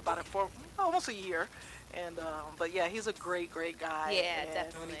while, for almost a year. And but yeah, he's a great guy. Yeah, and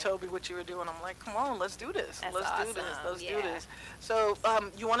definitely. when he told me what you were doing, I'm like, come on, let's do this. That's Let's do this. awesome. Let's do Yeah. this. So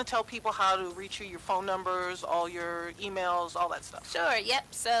you want to tell people how to reach you, your phone numbers, all your emails, all that stuff? Sure, yep.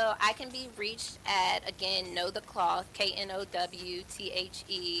 So I can be reached at, again, Know the Cloth,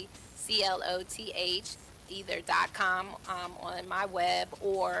 KNOWTHECLOTH, either .com on my web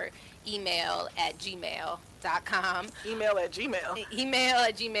or email at gmail.com. Email at Gmail. Email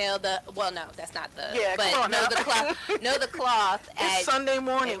at Gmail, no, that's not the, Yeah, but come on Know now. the Cloth, Know the Cloth It's at, Sunday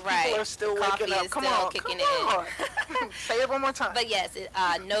morning. right. People are still The coffee waking up. is Come still on. kicking Come on. Say it one more time. but yes,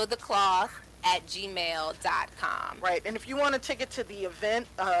 Know the Cloth at gmail.com. Right, and if you want a ticket to the event,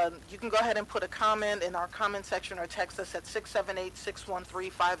 you can go ahead and put a comment in our comment section or text us at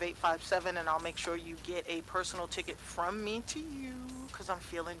 678-613-5857, and I'll make sure you get a personal ticket from me to you, because I'm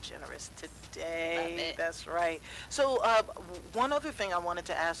feeling generous today. Love it. That's right. So one other thing I wanted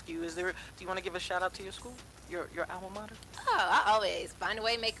to ask you, do you want to give a shout out to your school, your alma mater? Oh, I always find a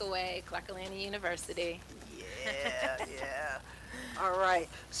way, make a way, Clark Atlanta University. Yeah, yeah. All right.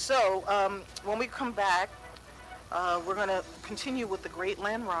 So when we come back, we're going to continue with the Great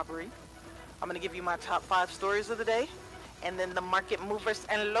Land Robbery. I'm going to give you my top 5 stories of the day, and then the market movers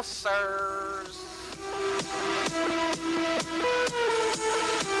and losers.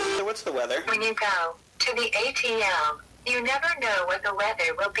 So what's the weather? When you go to the ATL, you never know what the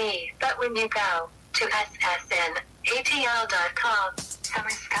weather will be, but when you go to ssnatl.com, summer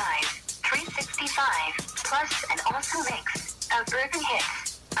skies, 365, plus an awesome mix of urban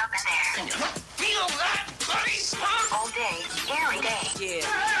hits up in there. Feel that, buddy? All day, every day. Yeah.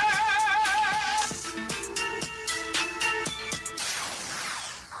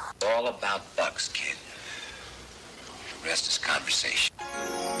 All about bucks, kid. The rest is conversation.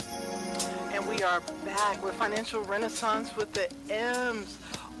 And we are back with Financial Renaissance with the M's.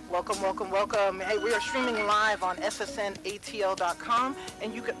 Welcome, welcome, welcome. Hey, we are streaming live on ssnatl.com,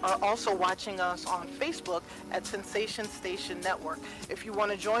 and you are also watching us on Facebook at Sensation Station Network. If you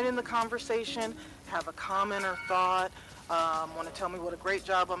want to join in the conversation, have a comment or thought, want to tell me what a great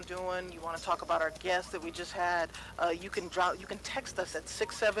job I'm doing, you want to talk about our guest that we just had, you can text us at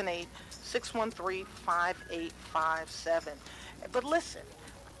 678-613-5857. But listen,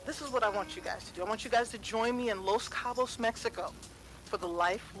 this is what I want you guys to do. I want you guys to join me in Los Cabos, Mexico, for the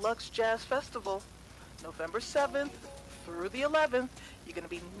Life Lux Jazz Festival, November 7th through the 11th. You're going to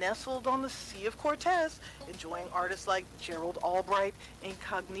be nestled on the Sea of Cortez, enjoying artists like Gerald Albright,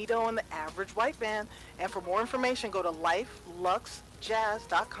 Incognito, and the Average White Band. And for more information, go to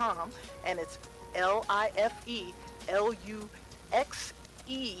lifeluxjazz.com, and it's LIFELUXE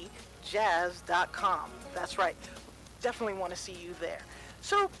jazz.com. That's right. Definitely want to see you there.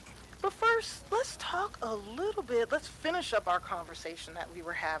 So, but first, let's talk a little bit. Let's finish up our conversation that we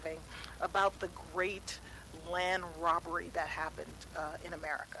were having about the great land robbery that happened in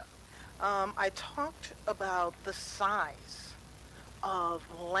America. I talked about the size of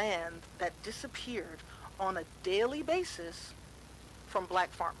land that disappeared on a daily basis from black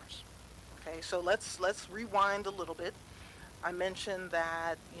farmers. Okay, so let's rewind a little bit. I mentioned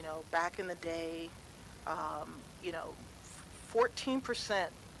that, back in the day, 14%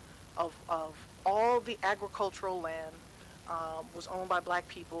 of all the agricultural land was owned by black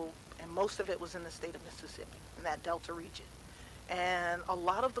people, and most of it was in the state of Mississippi, in that Delta region. And a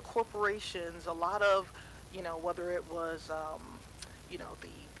lot of the corporations, a lot of, whether it was,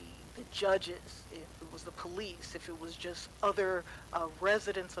 the judges, if it was the police, if it was just other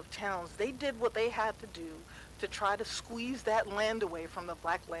residents of towns, they did what they had to do to try to squeeze that land away from the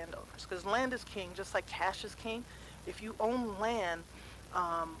black landowners. Because land is king, just like cash is king. If you own land,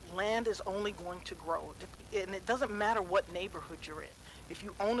 land is only going to grow. And it doesn't matter what neighborhood you're in. If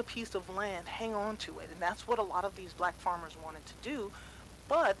you own a piece of land, hang on to it. And that's what a lot of these black farmers wanted to do.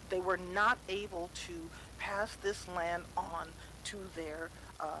 But they were not able to pass this land on to their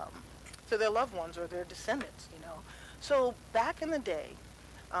loved ones or their descendants, So back in the day,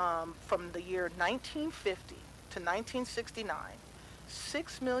 from the year 1950 to 1969,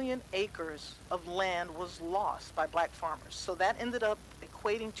 6 million acres of land was lost by black farmers. So that ended up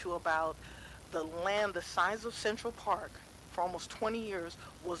equating to about the land the size of Central Park for almost 20 years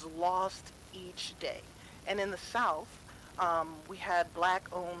was lost each day. And in the South, we had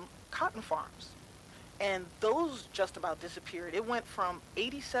black-owned cotton farms. And those just about disappeared. It went from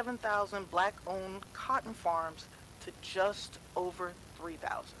 87,000 black-owned cotton farms to just over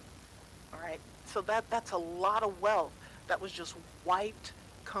 3,000. All right? So that's a lot of wealth that was just wiped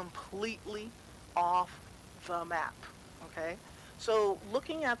completely off the map. Okay? So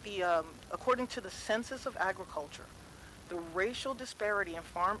looking at the, according to the Census of Agriculture, the racial disparity in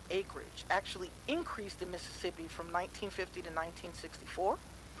farm acreage actually increased in Mississippi from 1950 to 1964.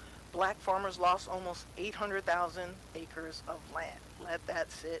 Black farmers lost almost 800,000 acres of land. Let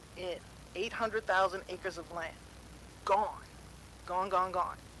that sit in. 800,000 acres of land. Gone. Gone, gone,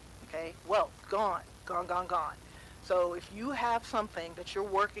 gone. Okay? Wealth. Gone. Gone, gone, gone. So if you have something that you're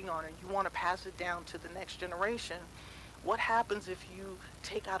working on and you want to pass it down to the next generation, what happens if you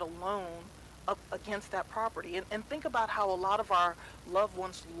take out a loan up against that property? And think about how a lot of our loved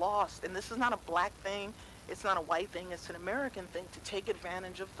ones lost, and this is not a black thing, it's not a white thing, it's an American thing, to take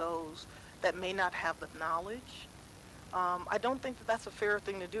advantage of those that may not have the knowledge. I don't think that that's a fair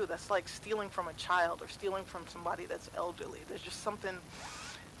thing to do. That's like stealing from a child or stealing from somebody that's elderly. There's just something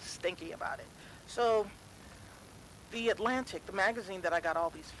stinky about it. So the Atlantic, the magazine that I got all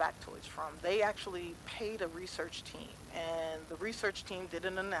these factoids from, they actually paid a research team, and the research team did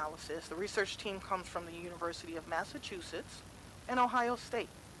an analysis. The research team comes from the University of Massachusetts and Ohio State.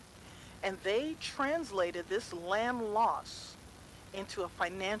 And they translated this land loss into a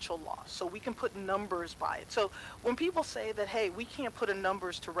financial loss, so we can put numbers by it. So when people say that, hey, we can't put a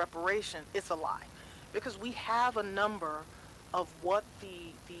numbers to reparation, it's a lie, because we have a number of what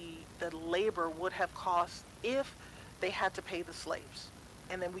the labor would have cost if they had to pay the slaves.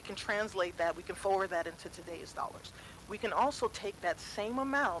 And then we can translate that, we can forward that into today's dollars. We can also take that same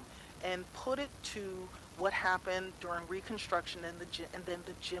amount and put it to what happened during Reconstruction and then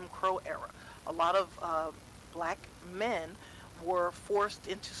the Jim Crow era. A lot of black men were forced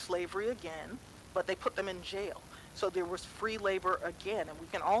into slavery again, but they put them in jail. So there was free labor again, and we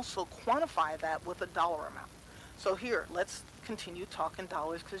can also quantify that with a dollar amount. So here, let's continue talking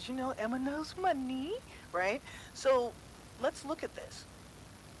dollars, because Emma knows money, right? So let's look at this,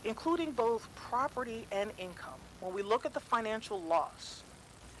 including both property and income. When we look at the financial loss,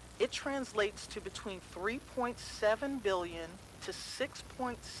 it translates to between 3.7 billion to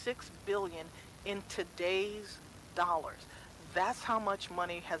 6.6 billion in today's dollars. That's how much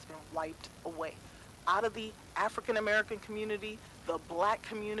money has been wiped away out of the African American community, the black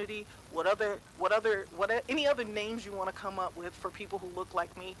community, any other names you want to come up with for people who look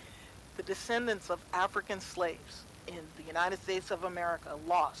like me. The descendants of African slaves in the United States of America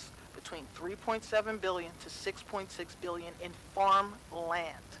lost between 3.7 billion to 6.6 billion in farm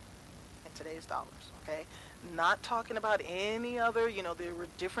land in today's dollars, okay? Not talking about any other, there were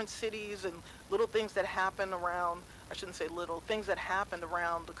different cities and little things that happened around, I shouldn't say little, things that happened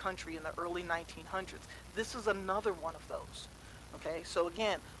around the country in the early 1900s. This is another one of those, okay? So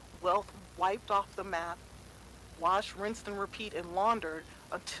again, wealth wiped off the map, washed, rinsed, and repeat, and laundered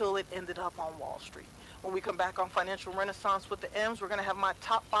until it ended up on Wall Street. When we come back on Financial Renaissance with the M's, we're going to have my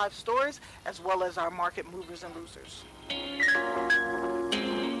top 5 stories as well as our market movers and losers.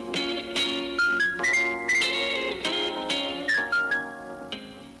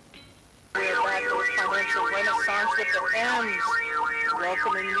 We're back with Financial Renaissance with the M's.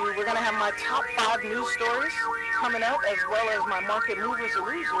 Welcoming you. We're going to have my top 5 news stories coming up as well as my market movers and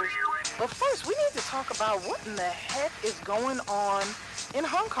losers. But first, we need to talk about what in the heck is going on in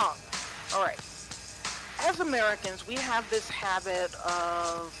Hong Kong. All right. As Americans, we have this habit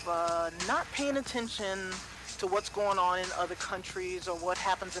of not paying attention to what's going on in other countries, or what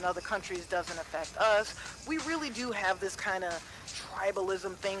happens in other countries doesn't affect us. We really do have this kind of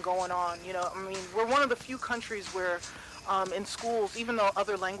tribalism thing going on. We're one of the few countries where In schools, even though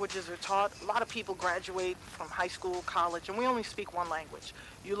other languages are taught, a lot of people graduate from high school, college, and we only speak one language.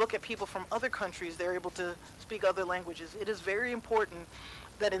 You look at people from other countries, they're able to speak other languages. It is very important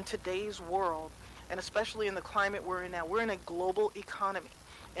that in today's world, and especially in the climate we're in now, we're in a global economy.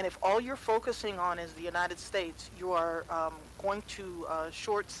 And if all you're focusing on is the United States, you are going to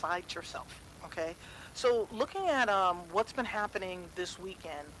short-sight yourself, okay? So looking at what's been happening this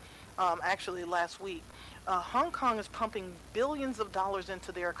weekend, actually last week, Hong Kong is pumping billions of dollars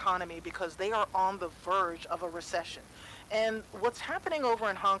into their economy because they are on the verge of a recession. And what's happening over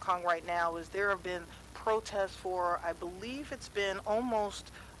in Hong Kong right now is there have been protests for, I believe it's been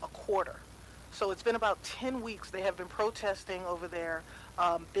almost a quarter. So it's been about 10 weeks they have been protesting over there.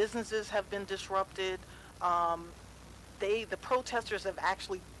 Businesses have been disrupted. The protesters have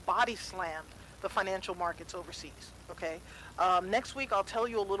actually body slammed the financial markets overseas, okay? Next week I'll tell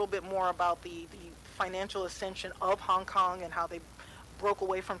you a little bit more about the financial ascension of Hong Kong and how they broke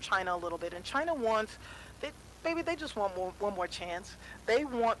away from China a little bit. And China wants, they just want one more chance. They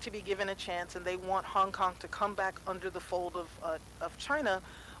want to be given a chance, and they want Hong Kong to come back under the fold of China.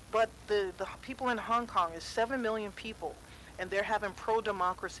 But the people in Hong Kong is 7 million people, and they're having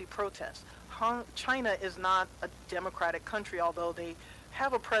pro-democracy protests. China is not a democratic country, although they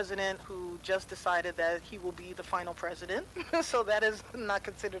have a president who just decided that he will be the final president. So that is not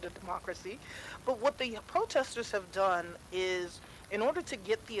considered a democracy. But what the protesters have done is, in order to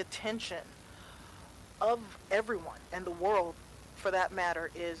get the attention of everyone and the world, for that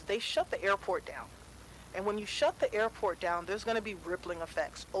matter, is they shut the airport down. And when you shut the airport down, there's going to be rippling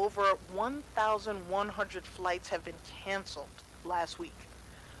effects. Over 1,100 flights have been canceled last week.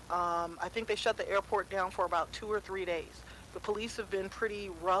 I think they shut the airport down for about 2 or 3 days. The police have been pretty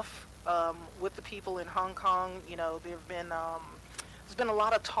rough with the people in Hong Kong. You know, there's been a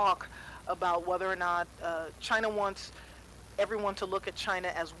lot of talk about whether or not China wants everyone to look at China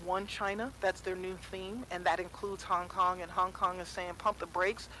as one China. That's their new theme, and that includes Hong Kong. And Hong Kong is saying, pump the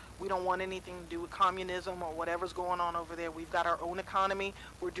brakes. We don't want anything to do with communism or whatever's going on over there. We've got our own economy.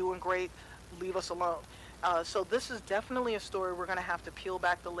 We're doing great. Leave us alone. So this is definitely a story we're going to have to peel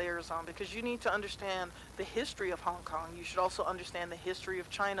back the layers on, because you need to understand the history of Hong Kong. You should also understand the history of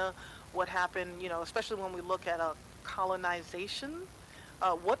China, what happened, you know, especially when we look at colonization.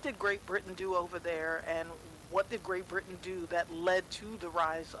 What did Great Britain do over there, and what did Great Britain do that led to the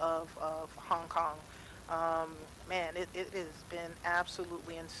rise of Hong Kong? Man, it has been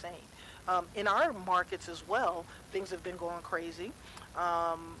absolutely insane. In our markets as well, things have been going crazy.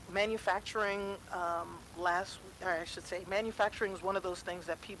 Manufacturing, manufacturing is one of those things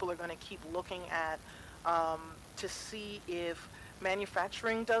that people are going to keep looking at to see if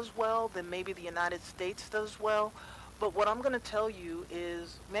manufacturing does well, then maybe the United States does well. But what I'm going to tell you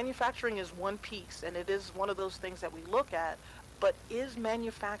is manufacturing is one piece, and it is one of those things that we look at, but is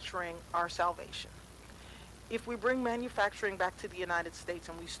manufacturing our salvation? If we bring manufacturing back to the United States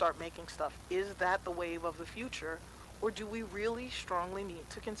and we start making stuff, is that the wave of the future? Or do we really strongly need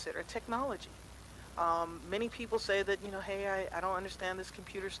to consider technology? Many people say that, you know, hey, I don't understand this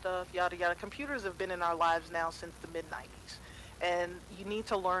computer stuff, yada, yada. Computers have been in our lives now since the mid-90s. And you need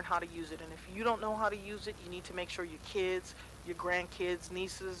to learn how to use it. And if you don't know how to use it, you need to make sure your kids, your grandkids,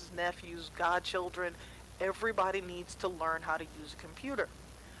 nieces, nephews, godchildren, everybody needs to learn how to use a computer.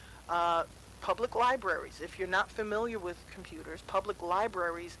 Public libraries, if you're not familiar with computers, public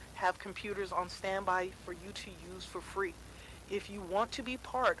libraries have computers on standby for you to use for free. If you want to be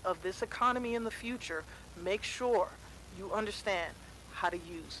part of this economy in the future, make sure you understand how to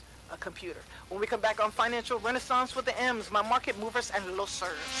use a computer. When we come back on Financial Renaissance with the M's, my market movers and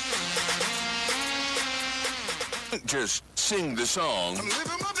losers. Just sing the song. I'm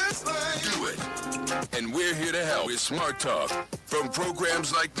living my best life. Do it. And we're here to help with Smart Talk. From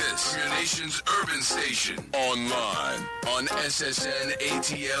programs like this, your nation's urban station. Online on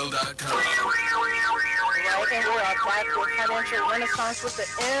SSNATL.com. Right, and we're back with Financial Renaissance with the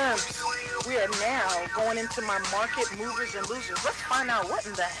M's. We are now going into my market movers and losers. Let's find out what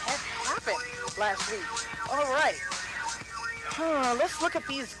in the heck happened last week. All right. Let's look at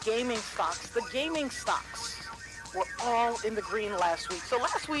these gaming stocks. The gaming stocks were all in the green last week. So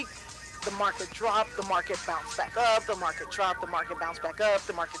last week, the market dropped, the market bounced back up, the market dropped, the market bounced back up,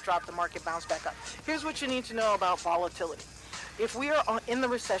 the market dropped, the market bounced back up. Here's what you need to know about volatility. If we are in the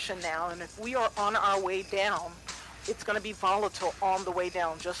recession now, and if we are on our way down, it's going to be volatile on the way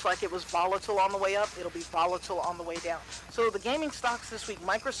down. Just like it was volatile on the way up, it'll be volatile on the way down. So the gaming stocks this week: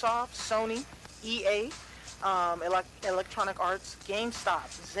 Microsoft, Sony, EA, Electronic Arts, GameStop,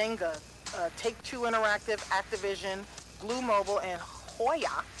 Zynga, Take-Two Interactive, Activision, Blue Mobile, and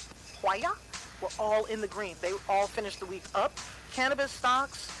Hoya were all in the green. They all finished the week up. Cannabis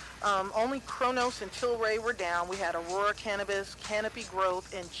stocks, only Kronos and Tilray were down. We had Aurora Cannabis, Canopy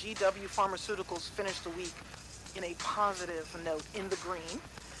Growth, and GW Pharmaceuticals finished the week in a positive note in the green.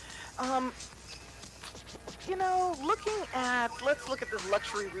 Let's look at this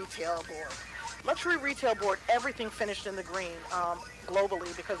luxury retail board. Luxury retail board, everything finished in the green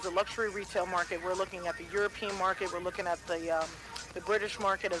globally, because the luxury retail market, we're looking at the European market, we're looking at the British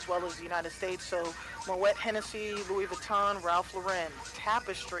market as well as the United States. So Moet Hennessy, Louis Vuitton, Ralph Lauren,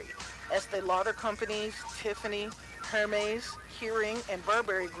 Tapestry, Estee Lauder Companies, Tiffany, Hermes, Kering, and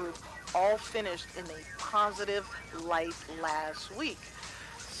Burberry Group all finished in a positive light last week.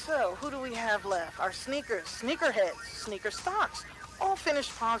 So who do we have left? Our sneakers, sneakerheads, sneaker stocks, all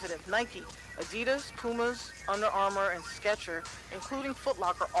finished positive. Nike, Adidas, Pumas, Under Armour, and Skechers, including Foot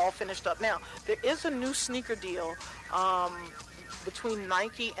Locker, all finished up. Now, there is a new sneaker deal between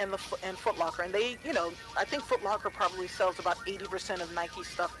Nike and Foot Locker, and they, I think Foot Locker probably sells about 80% of Nike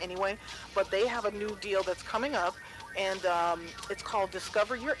stuff anyway, but they have a new deal that's coming up, and it's called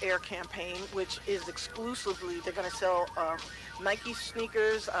Discover Your Air campaign, which is exclusively, they're going to sell Nike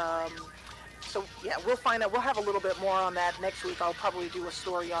sneakers. So yeah, we'll find out. We'll have a little bit more on that next week. I'll probably do a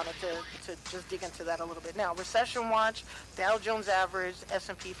story on it to just dig into that a little bit. Now, recession watch, Dow Jones average,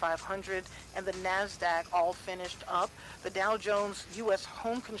 S&P 500, and the NASDAQ all finished up. The Dow Jones U.S.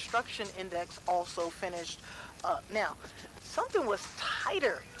 Home Construction Index also finished up. Now, something was tight,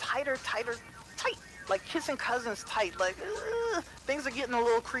 like kissing cousins tight. Like, things are getting a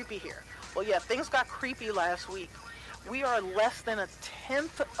little creepy here. Well, yeah, things got creepy last week. We are less than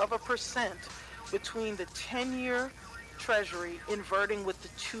 0.1% between the 10-year Treasury inverting with the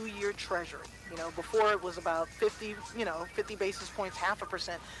 2-year Treasury. Before it was about 50 basis points,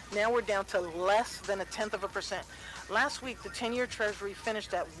 0.5%. Now we're down to less than 0.1%. Last week, the 10-year Treasury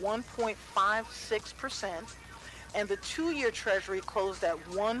finished at 1.56%, and the 2-year Treasury closed at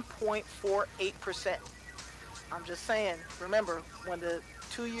 1.48%. I'm just saying, remember, when the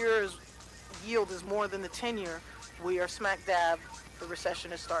 2 years yield is more than the 10-year, we are smack dab, the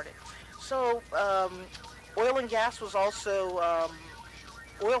recession has started. So oil and gas was also,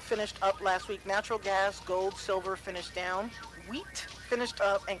 oil finished up last week. Natural gas, gold, silver finished down. Wheat finished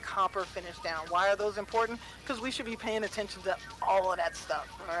up, and copper finished down. Why are those important? Because we should be paying attention to all of that stuff,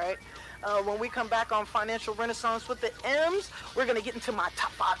 all right? When we come back on Financial Renaissance with the M's, we're going to get into my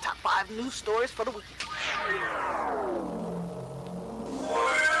top five news stories for the week.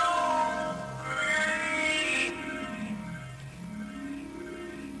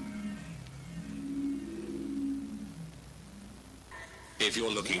 If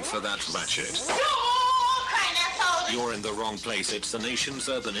you're looking for that ratchet, you're in the wrong place. It's the nation's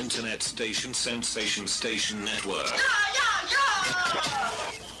urban internet station, Sensation Station Network.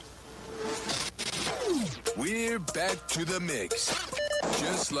 We're back to the mix,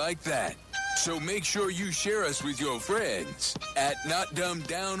 just like that. So make sure you share us with your friends at Not Dumbed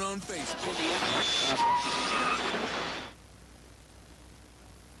Down on Facebook.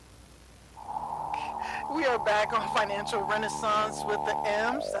 We are back on Financial Renaissance with the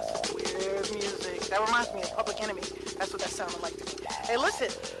M's. That's weird music. That reminds me of Public Enemy. That's what that sounded like to me. Hey, listen,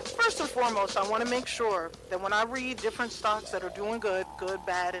 first and foremost, I want to make sure that when I read different stocks that are doing good,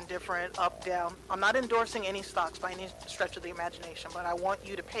 bad, and different, up, down, I'm not endorsing any stocks by any stretch of the imagination, but I want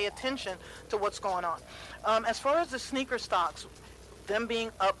you to pay attention to what's going on. As far as the sneaker stocks, them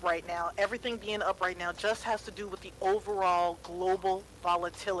being up right now, everything being up right now just has to do with the overall global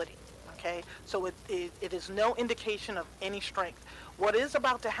volatility. Okay, so it is no indication of any strength. What is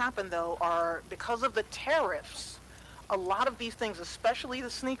about to happen, though, are because of the tariffs, a lot of these things, especially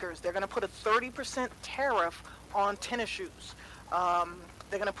the sneakers, they're going to put a 30% tariff on tennis shoes. They're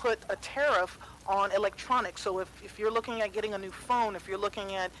going to put a tariff on electronics. So if you're looking at getting a new phone, if you're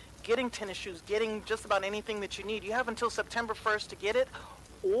looking at getting tennis shoes, getting just about anything that you need, you have until September 1st to get it,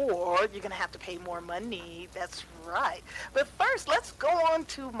 or you're going to have to pay more money. That's right. But first, let's go on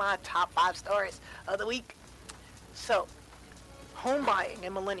to my top 5 stories of the week. So, home buying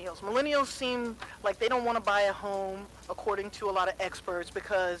and millennials. Millennials seem like they don't want to buy a home, according to a lot of experts,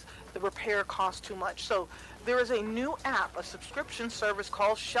 because the repair costs too much. So, there is a new app, a subscription service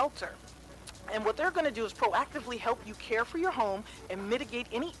called Shelter. And what they're going to do is proactively help you care for your home and mitigate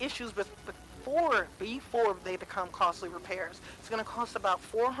any issues before they become costly repairs. It's going to cost about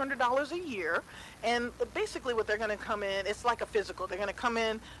 $400 a year, and basically what they're going to come in, it's like a physical. They're going to come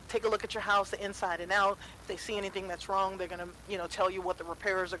in, take a look at your house, the inside and out. If they see anything that's wrong, they're going to, tell you what the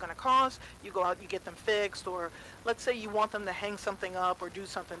repairs are going to cost. You go out, you get them fixed, or let's say you want them to hang something up or do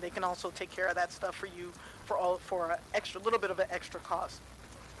something. They can also take care of that stuff for you for a little bit of an extra cost.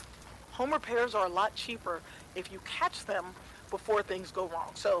 home repairs are a lot cheaper if you catch them before things go wrong.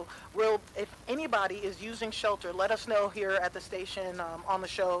 So if anybody is using shelter, let us know here at the station on the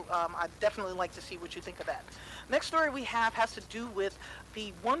show. I'd definitely like to see what you think of that. Next story we have has to do with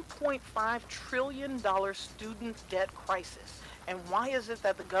the $1.5 trillion student debt crisis. And why is it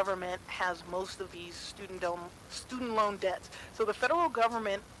that the government has most of these student loan debts? So the federal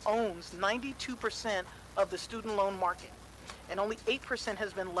government owns 92% of the student loan market, and only 8%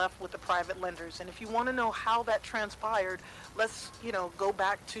 has been left with the private lenders. And if you want to know how that transpired, let's go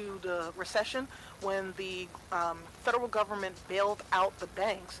back to the recession when the federal government bailed out the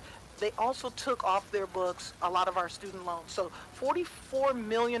banks. They also took off their books a lot of our student loans. So 44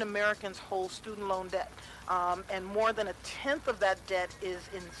 million Americans hold student loan debt, and more than a tenth of that debt is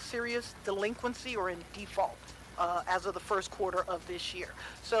in serious delinquency or in default as of the first quarter of this year.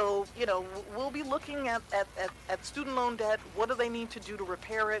 So, we'll be looking at student loan debt. What do they need to do to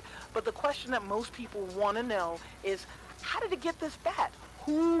repair it? But the question that most people want to know is, how did it get this bad?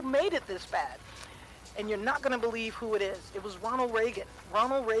 Who made it this bad? And you're not going to believe who it is. It was Ronald Reagan.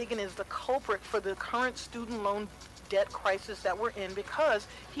 Ronald Reagan is the culprit for the current student loan debt crisis that we're in, because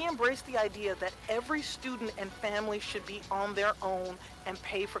he embraced the idea that every student and family should be on their own and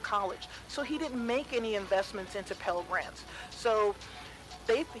pay for college. So he didn't make any investments into Pell Grants. So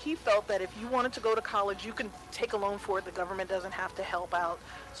he felt that if you wanted to go to college, you can take a loan for it. The government doesn't have to help out.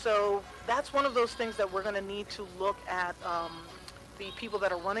 So that's one of those things that we're going to need to look at. The people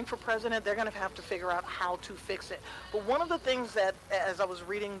that are running for president, they're going to have to figure out how to fix it. But one of the things that, as I was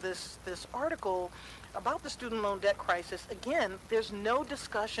reading this article about the student loan debt crisis, again, there's no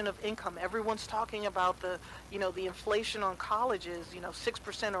discussion of income. Everyone's talking about the inflation on colleges.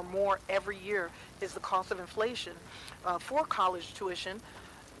 6% or more every year is the cost of inflation for college tuition.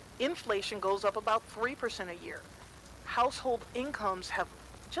 Inflation goes up about 3% a year. Household incomes have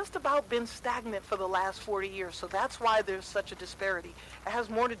just about been stagnant for the last 40 years. So that's why there's such a disparity. It has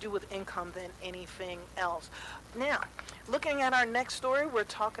more to do with income than anything else. Now, looking at our next story, we're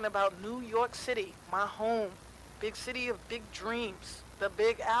talking about New York City, my home, big city of big dreams, the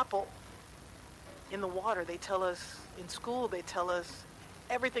Big Apple. In the water, they tell us, in school, they tell us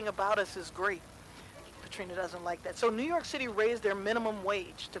everything about us is great. Katrina doesn't like that. So New York City raised their minimum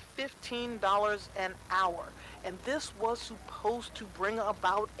wage to $15 an hour. And this was supposed to bring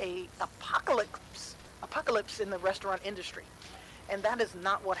about a apocalypse in the restaurant industry. And that is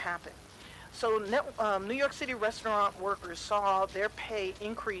not what happened. So New York City restaurant workers saw their pay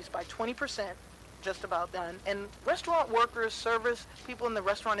increase by 20%, just about done. And restaurant workers, service people in the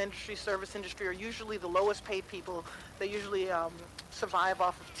restaurant industry, service industry, are usually the lowest paid people. They usually survive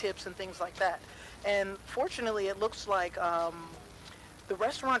off of tips and things like that. And fortunately, it looks like the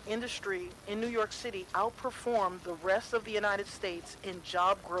restaurant industry in New York City outperformed the rest of the United States in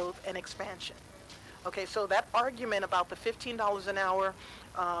job growth and expansion. Okay, so that argument about the $15 an hour,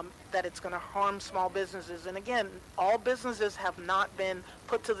 that it's going to harm small businesses, and again, all businesses have not been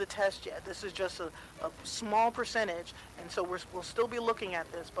put to the test yet. This is just a small percentage, and so we'll still be looking at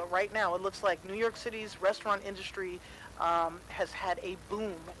this. But right now, it looks like New York City's restaurant industry has had a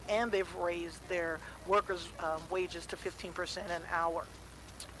boom, and they've raised their workers' wages to 15% an hour.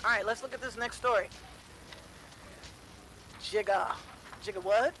 All right, let's look at this next story. Jigga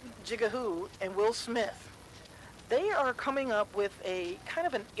what? Jigga who? And Will Smith. They are coming up with a kind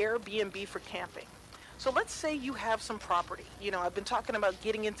of an Airbnb for camping. So let's say you have some property. I've been talking about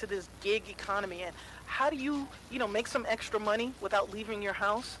getting into this gig economy, and how do you, make some extra money without leaving your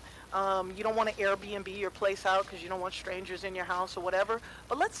house? You don't want to Airbnb your place out because you don't want strangers in your house or whatever.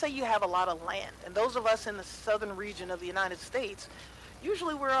 But let's say you have a lot of land, and those of us in the southern region of the United States,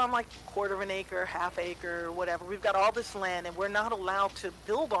 usually we're on like a quarter of an acre, half acre, whatever. We've got all this land, and we're not allowed to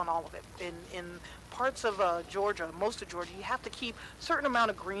build on all of it. In parts of Georgia, most of Georgia, you have to keep a certain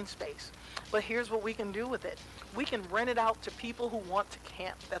amount of green space. But here's what we can do with it. We can rent it out to people who want to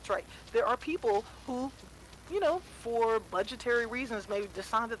camp. That's right. There are people who, for budgetary reasons, maybe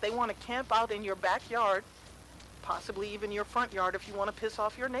decide that they want to camp out in your backyard, possibly even your front yard if you want to piss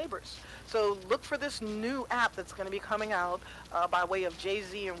off your neighbors. So look for this new app that's going to be coming out by way of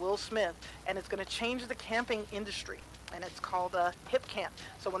Jay-Z and Will Smith, and it's going to change the camping industry, and it's called Hip Camp.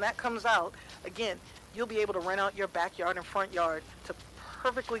 So when that comes out, again, you'll be able to rent out your backyard and front yard to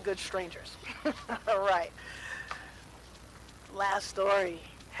perfectly good strangers. All right. Last story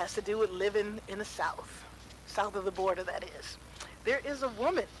has to do with living in the South of the border, that is. There is a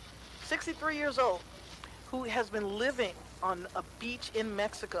woman, 63 years old, who has been living on a beach in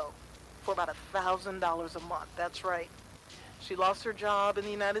Mexico for about $1,000 a month. That's right. She lost her job in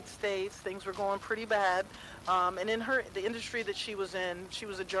the United States. Things were going pretty bad. And in the industry that she was in, she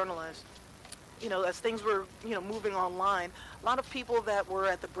was a journalist. As things were, moving online, a lot of people that were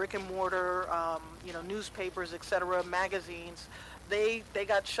at the brick and mortar, newspapers, etc., magazines, they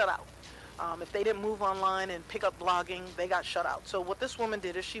got shut out. If they didn't move online and pick up blogging, they got shut out. So what this woman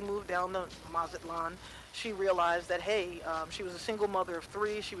did is she moved down to Mazatlan. She realized that, hey, she was a single mother of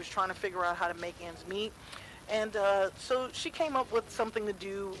 3. She was trying to figure out how to make ends meet. And so she came up with something to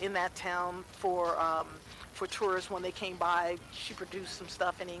do in that town for tourists when they came by. She produced some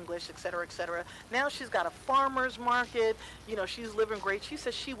stuff in English, et cetera, et cetera. Now she's got a farmer's market. She's living great. She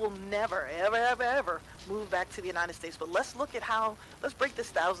says she will never, ever, ever, ever move back to the United States. But let's look at let's break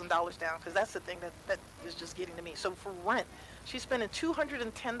this $1,000 down, because that's the thing that is just getting to me. So for rent, she's spending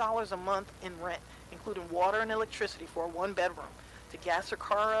 $210 a month in rent, including water and electricity for a 1-bedroom. To gas her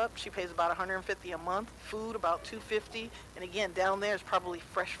car up, she pays about $150 a month. Food, about $250. And again, down there is probably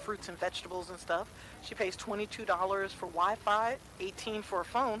fresh fruits and vegetables and stuff. She pays $22 for Wi-Fi, $18 for a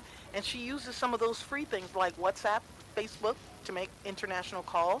phone, and she uses some of those free things like WhatsApp, Facebook to make international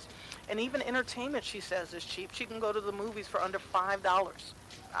calls, and even entertainment, she says, is cheap. She can go to the movies for under $5.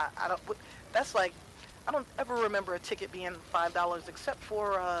 I don't ever remember a ticket being $5 except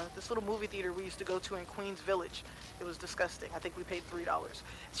for this little movie theater we used to go to in Queens Village. It was disgusting. I think we paid $3.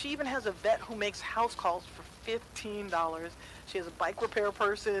 She even has a vet who makes house calls for $15. She has a bike repair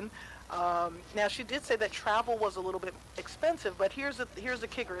person. Now, she did say that travel was a little bit expensive, but here's the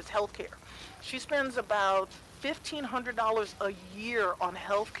kicker, it's healthcare. She spends about $1,500 a year on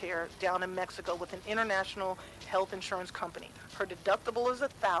healthcare down in Mexico with an international health insurance company. Her deductible is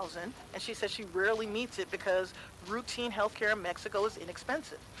 $1,000, and she says she rarely meets it because routine healthcare in Mexico is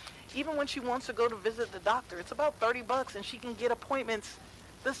inexpensive. Even when she wants to go to visit the doctor, it's about $30, and she can get appointments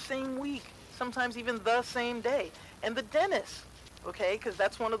the same week, sometimes even the same day. And the dentist, okay, because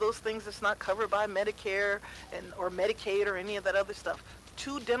that's one of those things that's not covered by Medicare or Medicaid or any of that other stuff.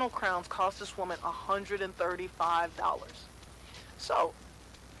 2 dental crowns cost this woman $135. So,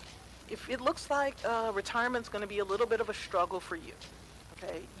 if it looks like retirement's going to be a little bit of a struggle for you,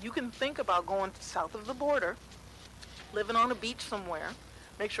 okay, you can think about going south of the border, living on a beach somewhere.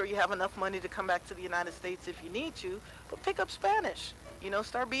 Make sure you have enough money to come back to the United States if you need to, but pick up Spanish.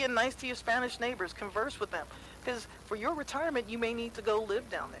 Start being nice to your Spanish neighbors, converse with them. Because for your retirement, you may need to go live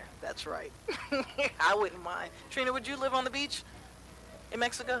down there. That's right. I wouldn't mind. Trina, would you live on the beach in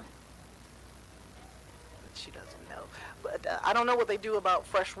Mexico? She doesn't know. But I don't know what they do about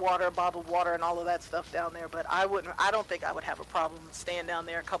fresh water, bottled water, and all of that stuff down there. But I don't think I would have a problem staying down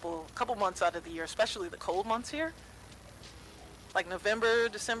there a couple months out of the year, especially the cold months here. Like November,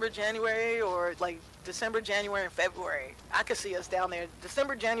 December, January, or like December, January, and February. I could see us down there.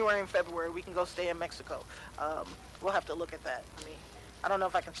 December, January, and February, we can go stay in Mexico. We'll have to look at that. I don't know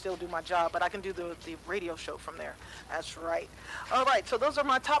if I can still do my job, but I can do the radio show from there. That's right. All right, so those are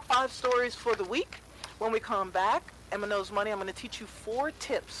my top 5 stories for the week. When we come back, Emma Knows Money, I'm going to teach you 4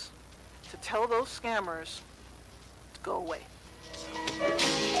 tips to tell those scammers to go away.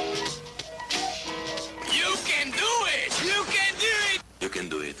 You can do it! You can do it! You can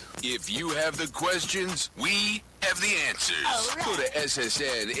do it. If you have the questions, we have the answers. Right. Go to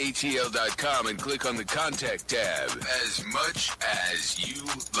ssnatl.com and click on the Contact tab. As much as you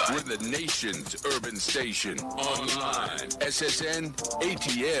like. We're the nation's urban station. Online. ssnatl.com.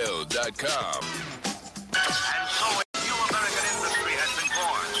 And so a new American industry has been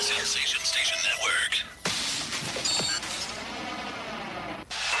born. Sensation Station Network.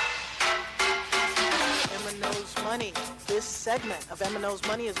 Emma Knows Money. This segment of Emma Knows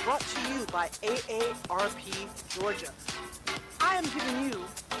Money is brought to you by AARP Georgia. I am giving you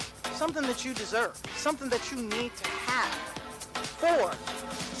something that you deserve, something that you need to have. 4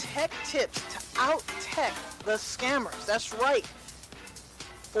 tech tips to out-tech the scammers. That's right.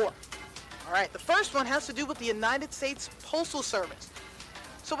 4. All right, the first one has to do with the United States Postal Service.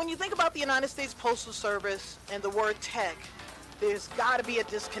 So when you think about the United States Postal Service and the word tech, there's got to be a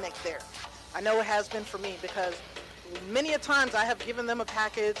disconnect there. I know it has been for me because many a times I have given them a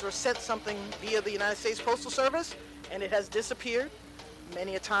package or sent something via the United States Postal Service and it has disappeared.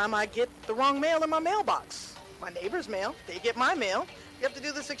 Many a time I get the wrong mail in my mailbox. My neighbor's mail, they get my mail. You have to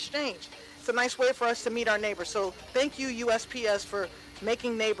do this exchange. It's a nice way for us to meet our neighbors. So thank you, USPS, for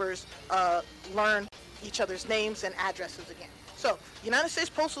making neighbors learn each other's names and addresses again. So United States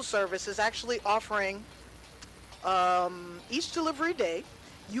Postal Service is actually offering each delivery day,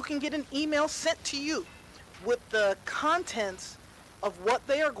 you can get an email sent to you with the contents of what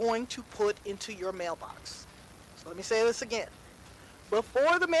they are going to put into your mailbox. So let me say this again.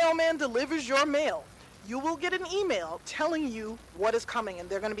 Before the mailman delivers your mail, you will get an email telling you what is coming, and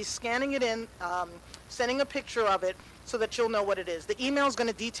they're going to be scanning it in, sending a picture of it so that you'll know what it is. The email is going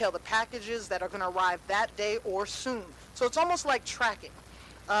to detail the packages that are going to arrive that day or soon. So it's almost like tracking.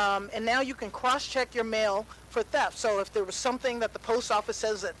 And now you can cross-check your mail for theft. So if there was something that the post office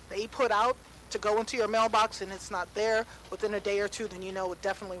says that they put out to go into your mailbox and it's not there within a day or two, then you know it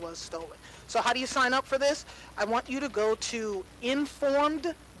definitely was stolen. So how do you sign up for this? I want you to go to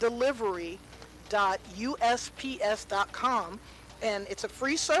informeddelivery.usps.com, and it's a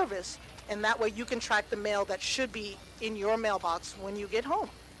free service, and that way you can track the mail that should be in your mailbox when you get home.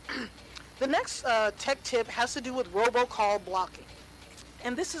 The next tech tip has to do with robocall blocking.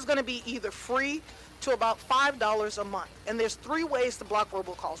 And this is going to be either free to about $5 a month. And there's 3 ways to block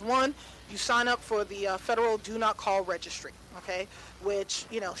robocalls. One, you sign up for the Federal Do Not Call Registry, okay, which,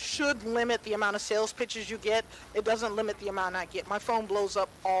 should limit the amount of sales pitches you get. It doesn't limit the amount I get. My phone blows up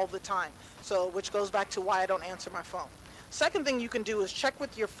all the time, which goes back to why I don't answer my phone. Second thing you can do is check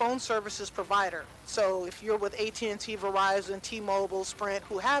with your phone services provider. So if you're with AT&T, Verizon, T-Mobile, Sprint,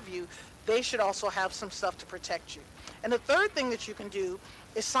 who have you, they should also have some stuff to protect you. And the third thing that you can do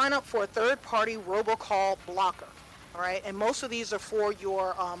is sign up for a third-party robocall blocker, all right? And most of these are for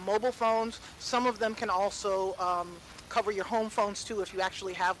your mobile phones. Some of them can also cover your home phones, too, if you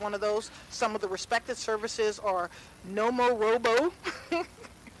actually have one of those. Some of the respected services are NomoRobo,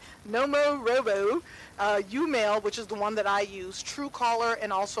 NomoRobo, Umail, which is the one that I use, Truecaller,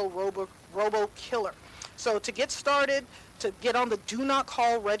 and also RoboKiller. So to get started, to get on the Do Not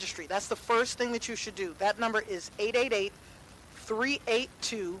Call registry, that's the first thing that you should do. That number is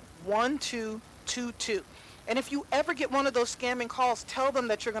 888-382-1222. And if you ever get one of those scamming calls, tell them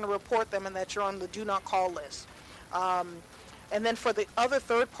that you're going to report them and that you're on the Do Not Call list. And then for the other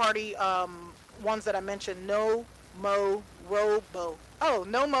third-party ones that I mentioned, NomoRobo.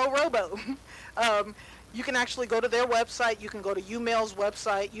 You can actually go to their website. You can go to Umail's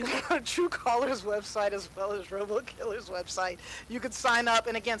website. You can go to Truecaller's website as well as RoboKiller's website. You can sign up.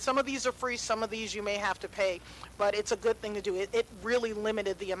 And again, some of these are free. Some of these you may have to pay. But it's a good thing to do. It really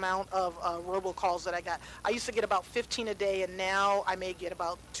limited the amount of robocalls that I got. I used to get about 15 a day, and now I may get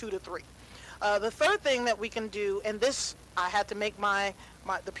about 2 to 3. The third thing that we can do, and this I had to make the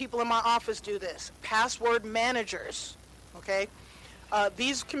people in my office do this, password managers, okay?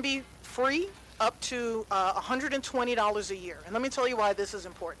 These can be free up to $120 a year. And let me tell you why this is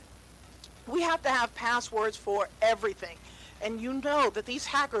important. We have to have passwords for everything. And you know that these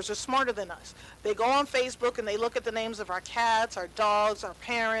hackers are smarter than us. They go on Facebook and they look at the names of our cats, our dogs, our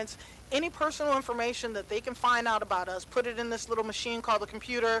parents, any personal information that they can find out about us, put it in this little machine called the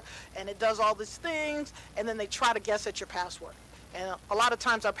computer, and it does all these things, and then they try to guess at your password. And a lot of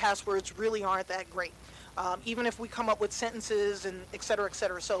times our passwords really aren't that great. Even if we come up with sentences and et cetera, et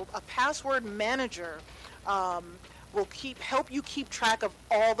cetera. So a password manager will help you keep track of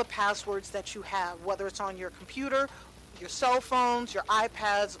all the passwords that you have, whether it's on your computer, your cell phones, your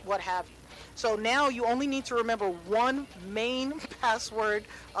iPads, what have you. So now you only need to remember one main password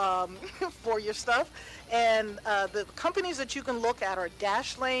for your stuff. And the companies that you can look at are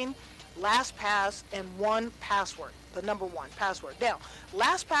Dashlane, LastPass, and 1Password, the number 1 password. Now,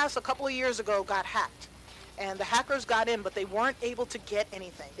 LastPass a couple of years ago got hacked. And the hackers got in, but they weren't able to get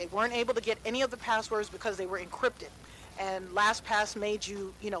anything. They weren't able to get any of the passwords because they were encrypted. And LastPass made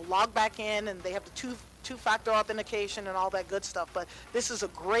you, log back in, and they have the two-factor authentication and all that good stuff. But this is a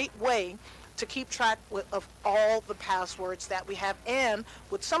great way to keep track of all the passwords that we have. And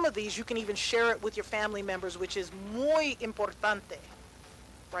with some of these, you can even share it with your family members, which is muy importante.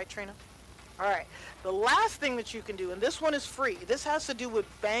 Right, Trina? All right. The last thing that you can do, and this one is free, this has to do with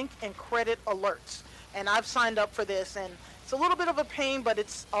bank and credit alerts. And I've signed up for this, and it's a little bit of a pain, but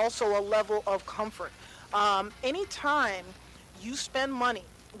it's also a level of comfort. Anytime you spend money,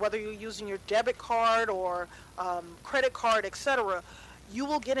 whether you're using your debit card or credit card, etc., you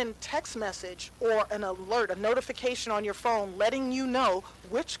will get a text message or an alert, a notification on your phone letting you know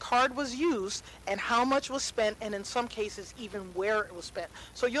which card was used and how much was spent, and in some cases even where it was spent.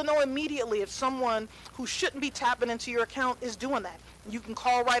 So you'll know immediately if someone who shouldn't be tapping into your account is doing that. You can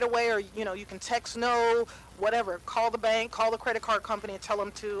call right away, or you can text no, whatever. Call the bank, call the credit card company, and tell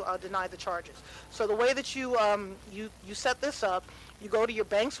them to deny the charges. So the way that you set this up, you go to your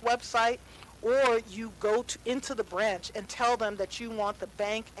bank's website, or you go into the branch and tell them that you want the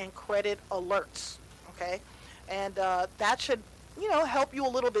bank and credit alerts, okay? And that should, help you a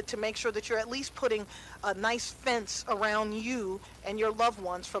little bit to make sure that you're at least putting a nice fence around you and your loved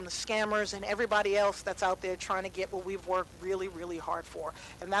ones from the scammers and everybody else that's out there trying to get what we've worked really, really hard for.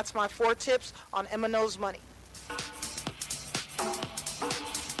 And that's my 4 tips on Emma Knows Money.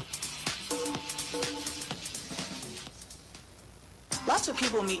 Lots of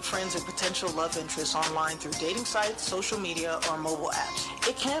people meet friends and potential love interests online through dating sites, social media, or mobile apps.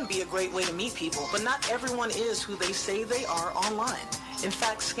 It can be a great way to meet people, but not everyone is who they say they are online. In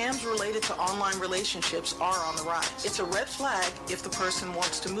fact, scams related to online relationships are on the rise. It's a red flag if the person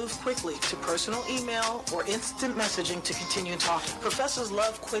wants to move quickly to personal email or instant messaging to continue talking. Professors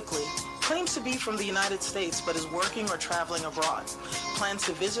Love Quickly claims to be from the United States but is working or traveling abroad. Plans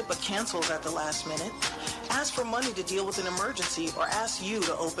to visit but cancels at the last minute. Asks for money to deal with an emergency or asks you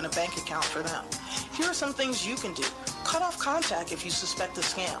to open a bank account for them. Here are some things you can do. Cut off contact if you suspect a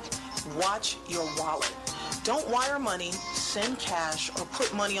scam. Watch your wallet. Don't wire money, send cash, or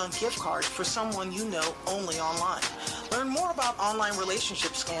put money on gift cards for someone you know only online. Learn more about online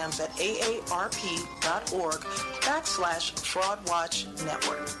relationship scams at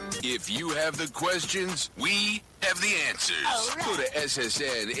aarp.org/FraudWatchNetwork. If you have the questions, we have the answers. Right. Go to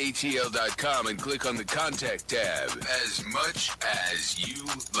ssnatl.com and click on the Contact tab. As much as you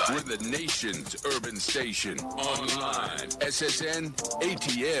like. We're the nation's urban station. Online.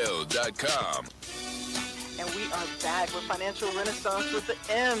 ssnatl.com. And we are back with Financial Renaissance with the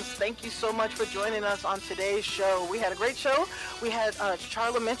M's. Thank you so much for joining us on today's show. We had a great show. We had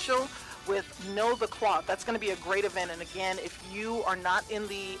Charla Mitchell with Know the Cloth. That's going to be a great event. And again, if you are not in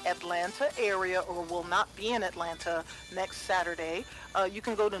the Atlanta area or will not be in Atlanta next Saturday, you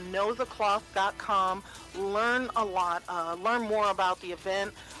can go to knowthecloth.com, learn a lot, learn more about the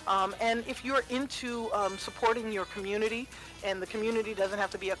event. And if you're into supporting your community, and the community doesn't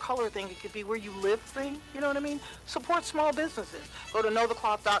have to be a color thing, it could be where you live thing, you know what I mean? Support small businesses. Go to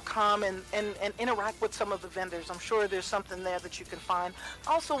knowthecloth.com and interact with some of the vendors. I'm sure there's something there that you can find.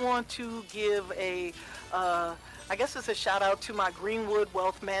 I also want to give a, I guess it's a shout out to my Greenwood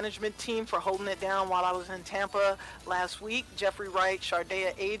Wealth Management team for holding it down while I was in Tampa last week. Jeffrey Wright,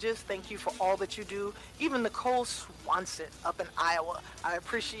 Shardea Aegis, thank you for all that you do. Even Nicole Swanson up in Iowa. I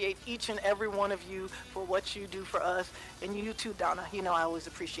appreciate each and every one of you for what you do for us. And you too, Donna. You know I always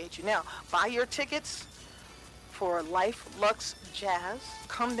appreciate you. Now, buy your tickets for Life Lux Jazz.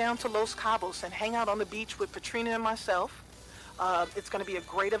 Come down to Los Cabos and hang out on the beach with Patrina and myself. It's going to be a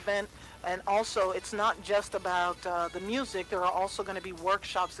great event. And also, it's not just about the music. There are also going to be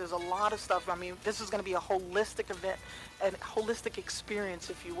workshops. There's a lot of stuff. I mean, this is going to be a holistic event, a holistic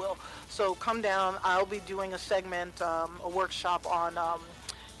experience, if you will. So come down. I'll be doing a segment, a workshop on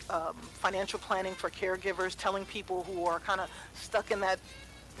financial planning for caregivers, telling people who are kind of stuck in that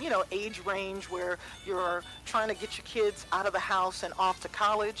age range where you're trying to get your kids out of the house and off to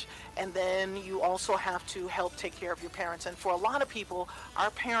college, and then you also have to help take care of your parents. And for a lot of people, our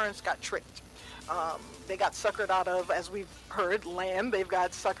parents got tricked. They got suckered out of, as we've heard, land. They've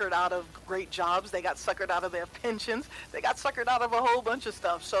got suckered out of great jobs. They got suckered out of their pensions. They got suckered out of a whole bunch of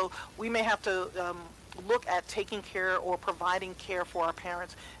stuff. So we may have to look at taking care or providing care for our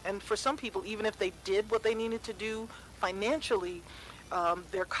parents. And for some people, even if they did what they needed to do financially,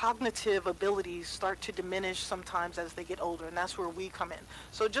 their cognitive abilities start to diminish sometimes as they get older, and that's where we come in.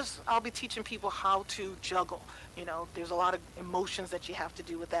 So I'll be teaching people how to juggle. There's a lot of emotions that you have to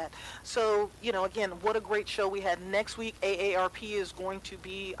do with that. So, again, what a great show we had. Next week, AARP is going to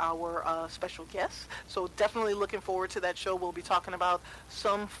be our special guest. So definitely looking forward to that show. We'll be talking about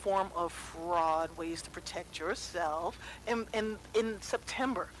some form of fraud, ways to protect yourself. And in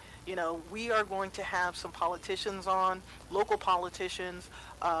September, we are going to have some politicians on, local politicians.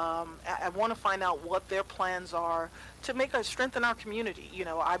 I want to find out what their plans are to make us strengthen our community.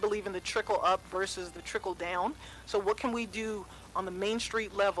 I believe in the trickle up versus the trickle down. So what can we do on the Main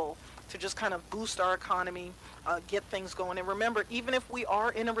Street level to just kind of boost our economy, get things going? And remember, even if we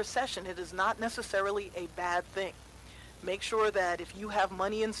are in a recession, it is not necessarily a bad thing. Make sure that if you have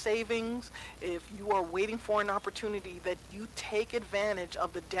money in savings, if you are waiting for an opportunity, that you take advantage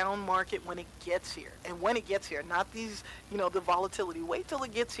of the down market when it gets here. And when it gets here, not these, the volatility. Wait till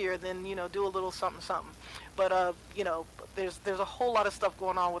it gets here, then, do a little something, something. But, there's a whole lot of stuff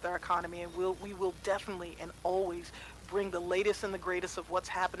going on with our economy, and we will definitely and always bring the latest and the greatest of what's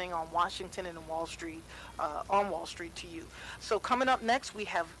happening on Washington and Wall Street, to you. So coming up next, we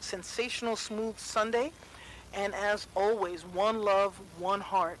have Sensational Smooth Sunday. And as always, one love, one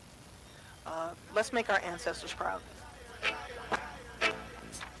heart. Let's make our ancestors proud. You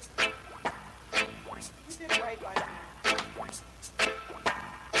did right by me.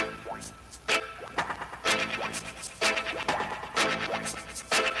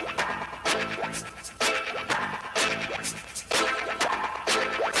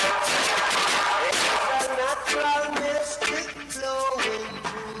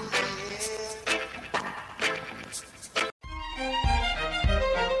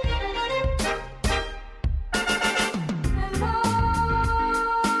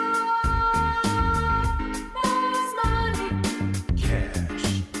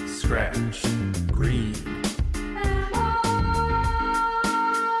 orange, green.